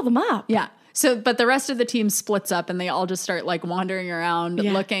 Just call them up. yeah. So, but the rest of the team splits up and they all just start like wandering around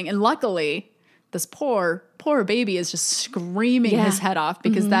looking. And luckily, this poor baby is just screaming his head off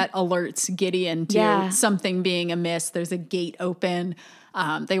because that alerts Gideon to something being amiss. There's a gate open.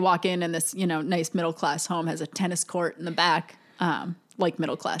 They walk in and this, nice middle-class home has a tennis court in the back, like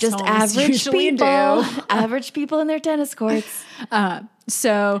middle-class Just homes average usually people. do. Average people in their tennis courts.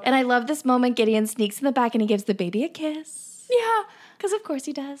 So, And I love this moment. Gideon sneaks in the back and he gives the baby a kiss. yeah, Because of course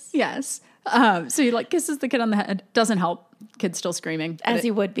he does. yes. So he like kisses the kid on the head. Doesn't help. Kid's still screaming. As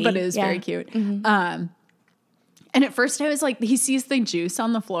he would be. But it is very cute. And at first I was like, he sees the juice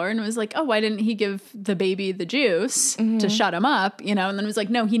on the floor and was like, oh, why didn't he give the baby the juice to shut him up? And then it was like,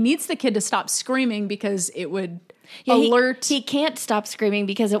 no, he needs the kid to stop screaming because it would alert. He can't stop screaming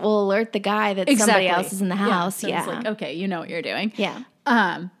because it will alert the guy that somebody else is in the house. So it's like, okay, you know what you're doing. Yeah.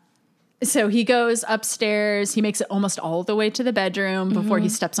 So he goes upstairs. He makes it almost all the way to the bedroom before he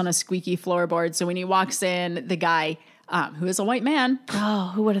steps on a squeaky floorboard. So when he walks in, the guy, who is a white man,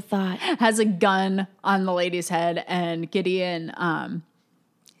 Oh, who would have thought? has a gun on the lady's head, and Gideon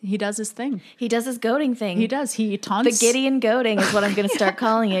He does his thing. He does his goading thing. He does. He taunts. The Gideon goading is what I'm going to start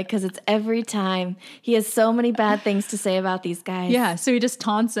calling it, because it's every time. He has so many bad things to say about these guys. Yeah, so he just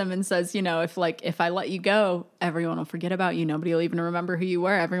taunts him and says, you know, if I let you go, everyone will forget about you. Nobody will even remember who you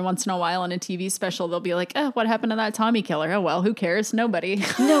were. Every once in a while on a TV special, they'll be like, what happened to that Tommy killer? Oh, well, who cares? Nobody.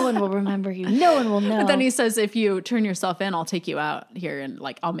 No one will remember you. No one will know. But then he says, if you turn yourself in, I'll take you out here and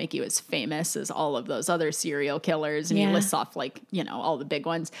like I'll make you as famous as all of those other serial killers. And he lists off like, you know, all the big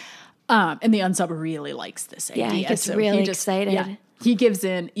ones. And the unsub really likes this idea. Yeah, he gets really excited. Yeah, he gives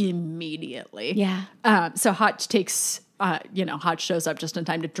in immediately. Yeah. So Hotch takes, Hotch shows up just in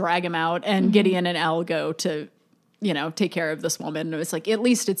time to drag him out, and Gideon and Elle go to, take care of this woman. And it was like, at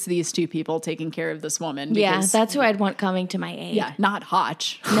least it's these two people taking care of this woman. Yeah, that's who I'd want coming to my aid. Yeah, not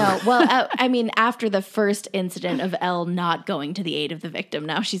Hotch. No, well, after the first incident of Elle not going to the aid of the victim,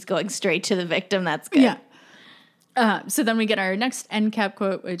 now she's going straight to the victim. That's good. Yeah. So then we get our next end cap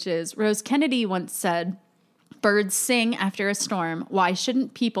quote, which is Rose Kennedy once said, "Birds sing after a storm. Why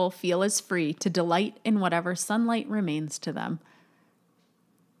shouldn't people feel as free to delight in whatever sunlight remains to them?"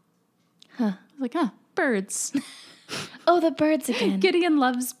 Huh. Like, birds. Oh, the birds again. Gideon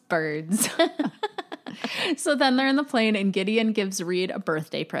loves birds. So then they're in the plane, and Gideon gives Reed a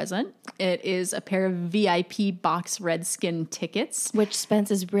birthday present. It is a pair of VIP box Redskin tickets. Which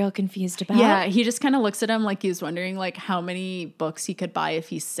Spence is real confused about. Yeah, he just kind of looks at him like he's wondering like how many books he could buy if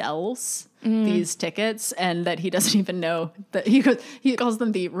he sells these tickets, and that he doesn't even know that he calls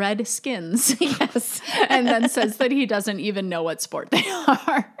them the Redskins. Yes. And then says that he doesn't even know what sport they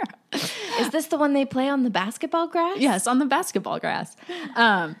are. Is this the one they play on the basketball grass? Yes, on the basketball grass.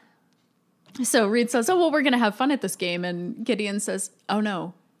 So Reed says, "Oh, well, we're going to have fun at this game." And Gideon says, "Oh,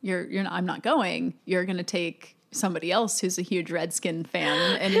 no, you're not, I'm not going. You're going to take somebody else who's a huge Redskin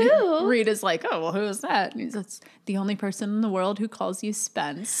fan." And Who? Reed is like, "Oh, well, who is that?" And he says, "The only person in the world who calls you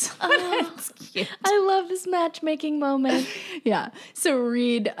Spence." Oh, It's cute. I love this matchmaking moment. Yeah. So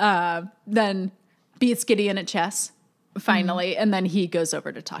Reed then beats Gideon at chess, finally, and then he goes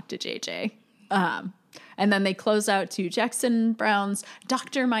over to talk to JJ. And then they close out to Jackson Brown's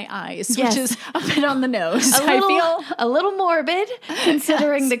 "Doctor My Eyes," Yes. which is a bit on the nose. A little morbid,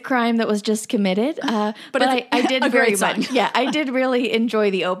 considering the crime that was just committed. But I did a very great song. much. Yeah, I did really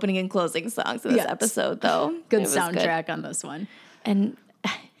enjoy the opening and closing songs of this episode, though. Good It was soundtrack on this one. And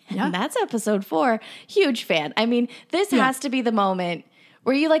that's episode 4. Huge fan. I mean, this has to be the moment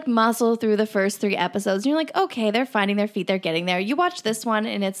where you like muscle through the first 3 episodes. And you're like, okay, they're finding their feet. They're getting there. You watch this one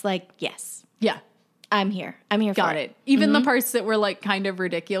and it's like, yes. Yeah. I'm here. I'm here for Got it. Even the parts that were like kind of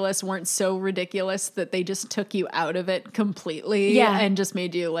ridiculous weren't so ridiculous that they just took you out of it completely. Yeah. And just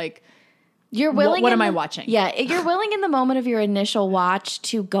made you like, You're willing. What am I watching? Yeah, you're willing in the moment of your initial watch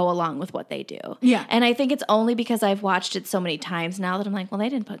to go along with what they do. Yeah. And I think it's only because I've watched it so many times now that I'm like, well, they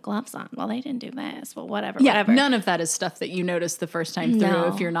didn't put gloves on. Well, they didn't do this. Well, whatever. None of that is stuff that you notice the first time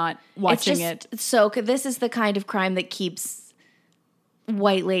through if you're not watching it. So this is the kind of crime that keeps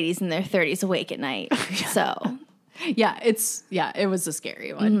white ladies in their 30s awake at night. So it was a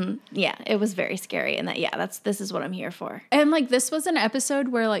scary one. yeah, it was very scary. And this is what I'm here for. And like this was an episode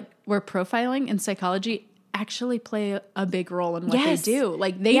where profiling and psychology actually play a big role in what they do.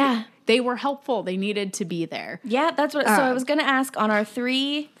 Like they were helpful. They needed to be there. Yeah, that's what. So I was going to ask on our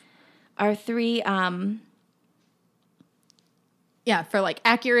three. Yeah, for like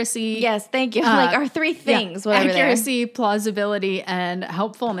accuracy. Yes, thank you. Like our 3 things, whatever. Accuracy, plausibility, and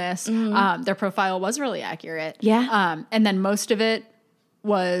helpfulness. Their profile was really accurate. Yeah. And then most of it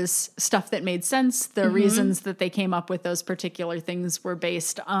was stuff that made sense. The reasons that they came up with those particular things were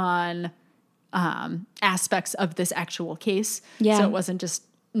based on aspects of this actual case. Yeah. So it wasn't just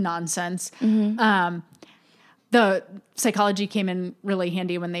nonsense. The psychology came in really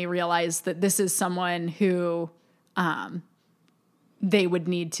handy when they realized that this is someone who they would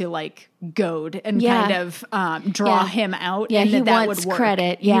need to like goad and kind of draw him out. Yeah, and he that wants would work.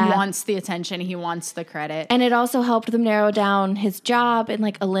 credit. Yeah. He wants the attention. He wants the credit. And it also helped them narrow down his job and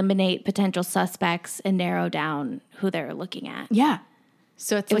like eliminate potential suspects and narrow down who they're looking at. Yeah.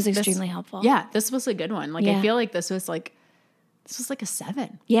 So it was extremely helpful. Yeah, this was a good one. Like I feel like this was like a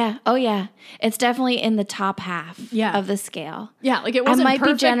 7. Yeah. Oh yeah. It's definitely in the top half of the scale. Yeah, like it wasn't perfect.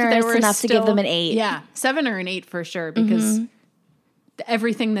 Be generous enough to give them an 8. Yeah, 7 or an 8 for sure because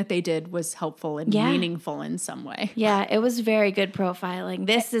everything that they did was helpful and meaningful in some way. Yeah, it was very good profiling.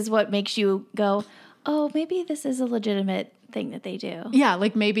 This is what makes you go, oh, maybe this is a legitimate thing that they do. Yeah,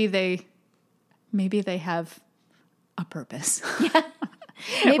 like maybe they have a purpose. Yeah.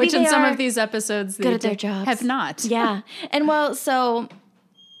 Maybe Which in some are of these episodes good at their jobs. have not. Yeah. And well, so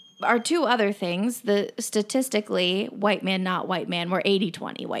our two other things, the statistically, white man, not white man, we're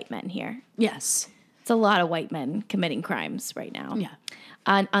 80-20 white men here. Yes. It's a lot of white men committing crimes right now. Yeah.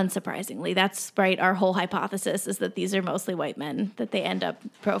 Unsurprisingly. That's right. Our whole hypothesis is that these are mostly white men that they end up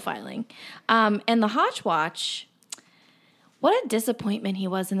profiling. And the Hotch Watch, what a disappointment he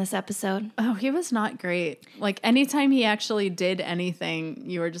was in this episode. Oh, he was not great. Like, anytime he actually did anything,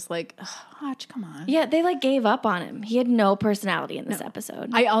 you were just like, Hotch, come on. Yeah, they like gave up on him. He had no personality in this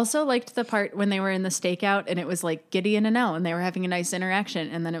episode. I also liked the part when they were in the stakeout and it was like Gideon and Elle and they were having a nice interaction.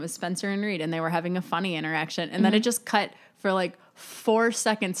 And then it was Spencer and Reed and they were having a funny interaction. And then it just cut for like 4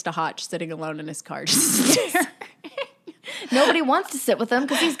 seconds to Hotch sitting alone in his car. Just staring. Nobody wants to sit with him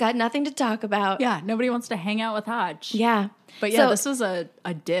because he's got nothing to talk about. Yeah, nobody wants to hang out with Hotch. Yeah. But yeah, this was a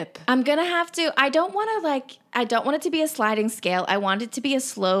dip. I'm going to have to, I don't want it to be a sliding scale. I want it to be a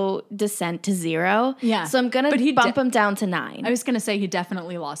slow descent to 0. Yeah. So I'm going to bump him down to 9. I was going to say he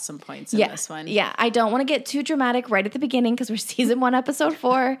definitely lost some points in this one. Yeah. I don't want to get too dramatic right at the beginning because we're season 1, episode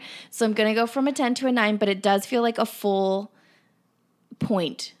 4. So I'm going to go from a 10 to a 9, but it does feel like a full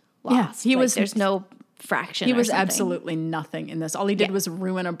point lost. Yeah, there's no fraction. He was absolutely nothing in this. All he did was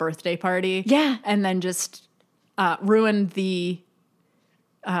ruin a birthday party. Yeah. And then just ruin the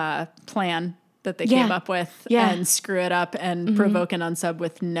plan that they came up with and screw it up and provoke an unsub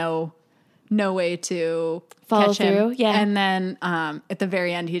with no way to follow catch him. through. Yeah. And then at the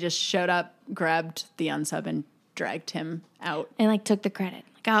very end, he just showed up, grabbed the unsub and dragged him out. And like took the credit.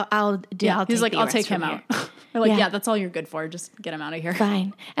 Like I'll He's like, I'll take him out. We're like, Yeah. that's all you're good for. Just get him out of here.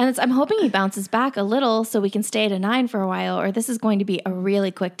 Fine. And I'm hoping he bounces back a little so we can stay at a 9 for a while, or this is going to be a really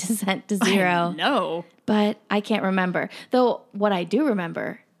quick descent to 0. No. But I can't remember. Though what I do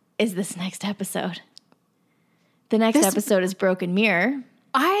remember is this next episode. The next episode is Broken Mirror.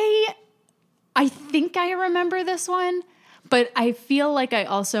 I think I remember this one, but I feel like I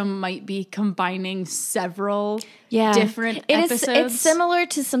also might be combining several different episodes. It's similar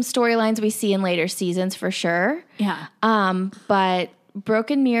to some storylines we see in later seasons for sure. Yeah. But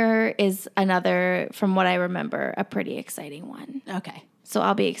Broken Mirror is another, from what I remember, a pretty exciting one. Okay. So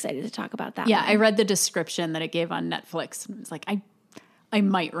I'll be excited to talk about that. Yeah, one. I read the description that it gave on Netflix. It's like, I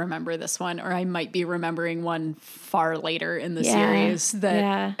might remember this one, or I might be remembering one far later in the series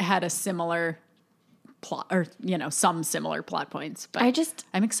that had a similar plot, or some similar plot points. But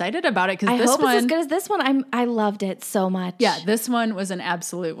I'm excited about it because I hope it's as good as this one. I loved it so much. Yeah, this one was an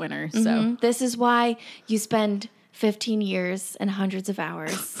absolute winner. So this is why you spend 15 years and hundreds of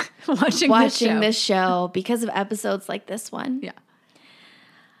hours watching this show because of episodes like this one. Yeah.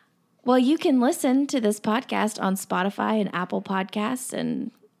 Well, you can listen to this podcast on Spotify and Apple Podcasts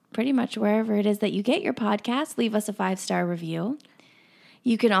and pretty much wherever it is that you get your podcasts. Leave us a 5-star review.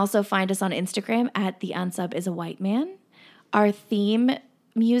 You can also find us on Instagram at The Unsub is a White Man. Our theme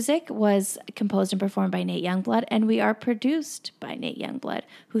music was composed and performed by Nate Youngblood, and we are produced by Nate Youngblood,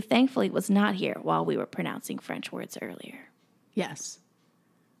 who thankfully was not here while we were pronouncing French words earlier. Yes.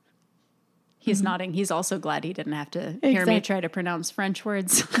 He's nodding. He's also glad he didn't have to hear me try to pronounce French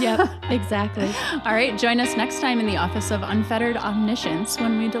words. Yep, exactly. All right, join us next time in the Office of Unfettered Omniscience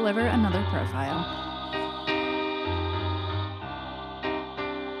when we deliver another profile.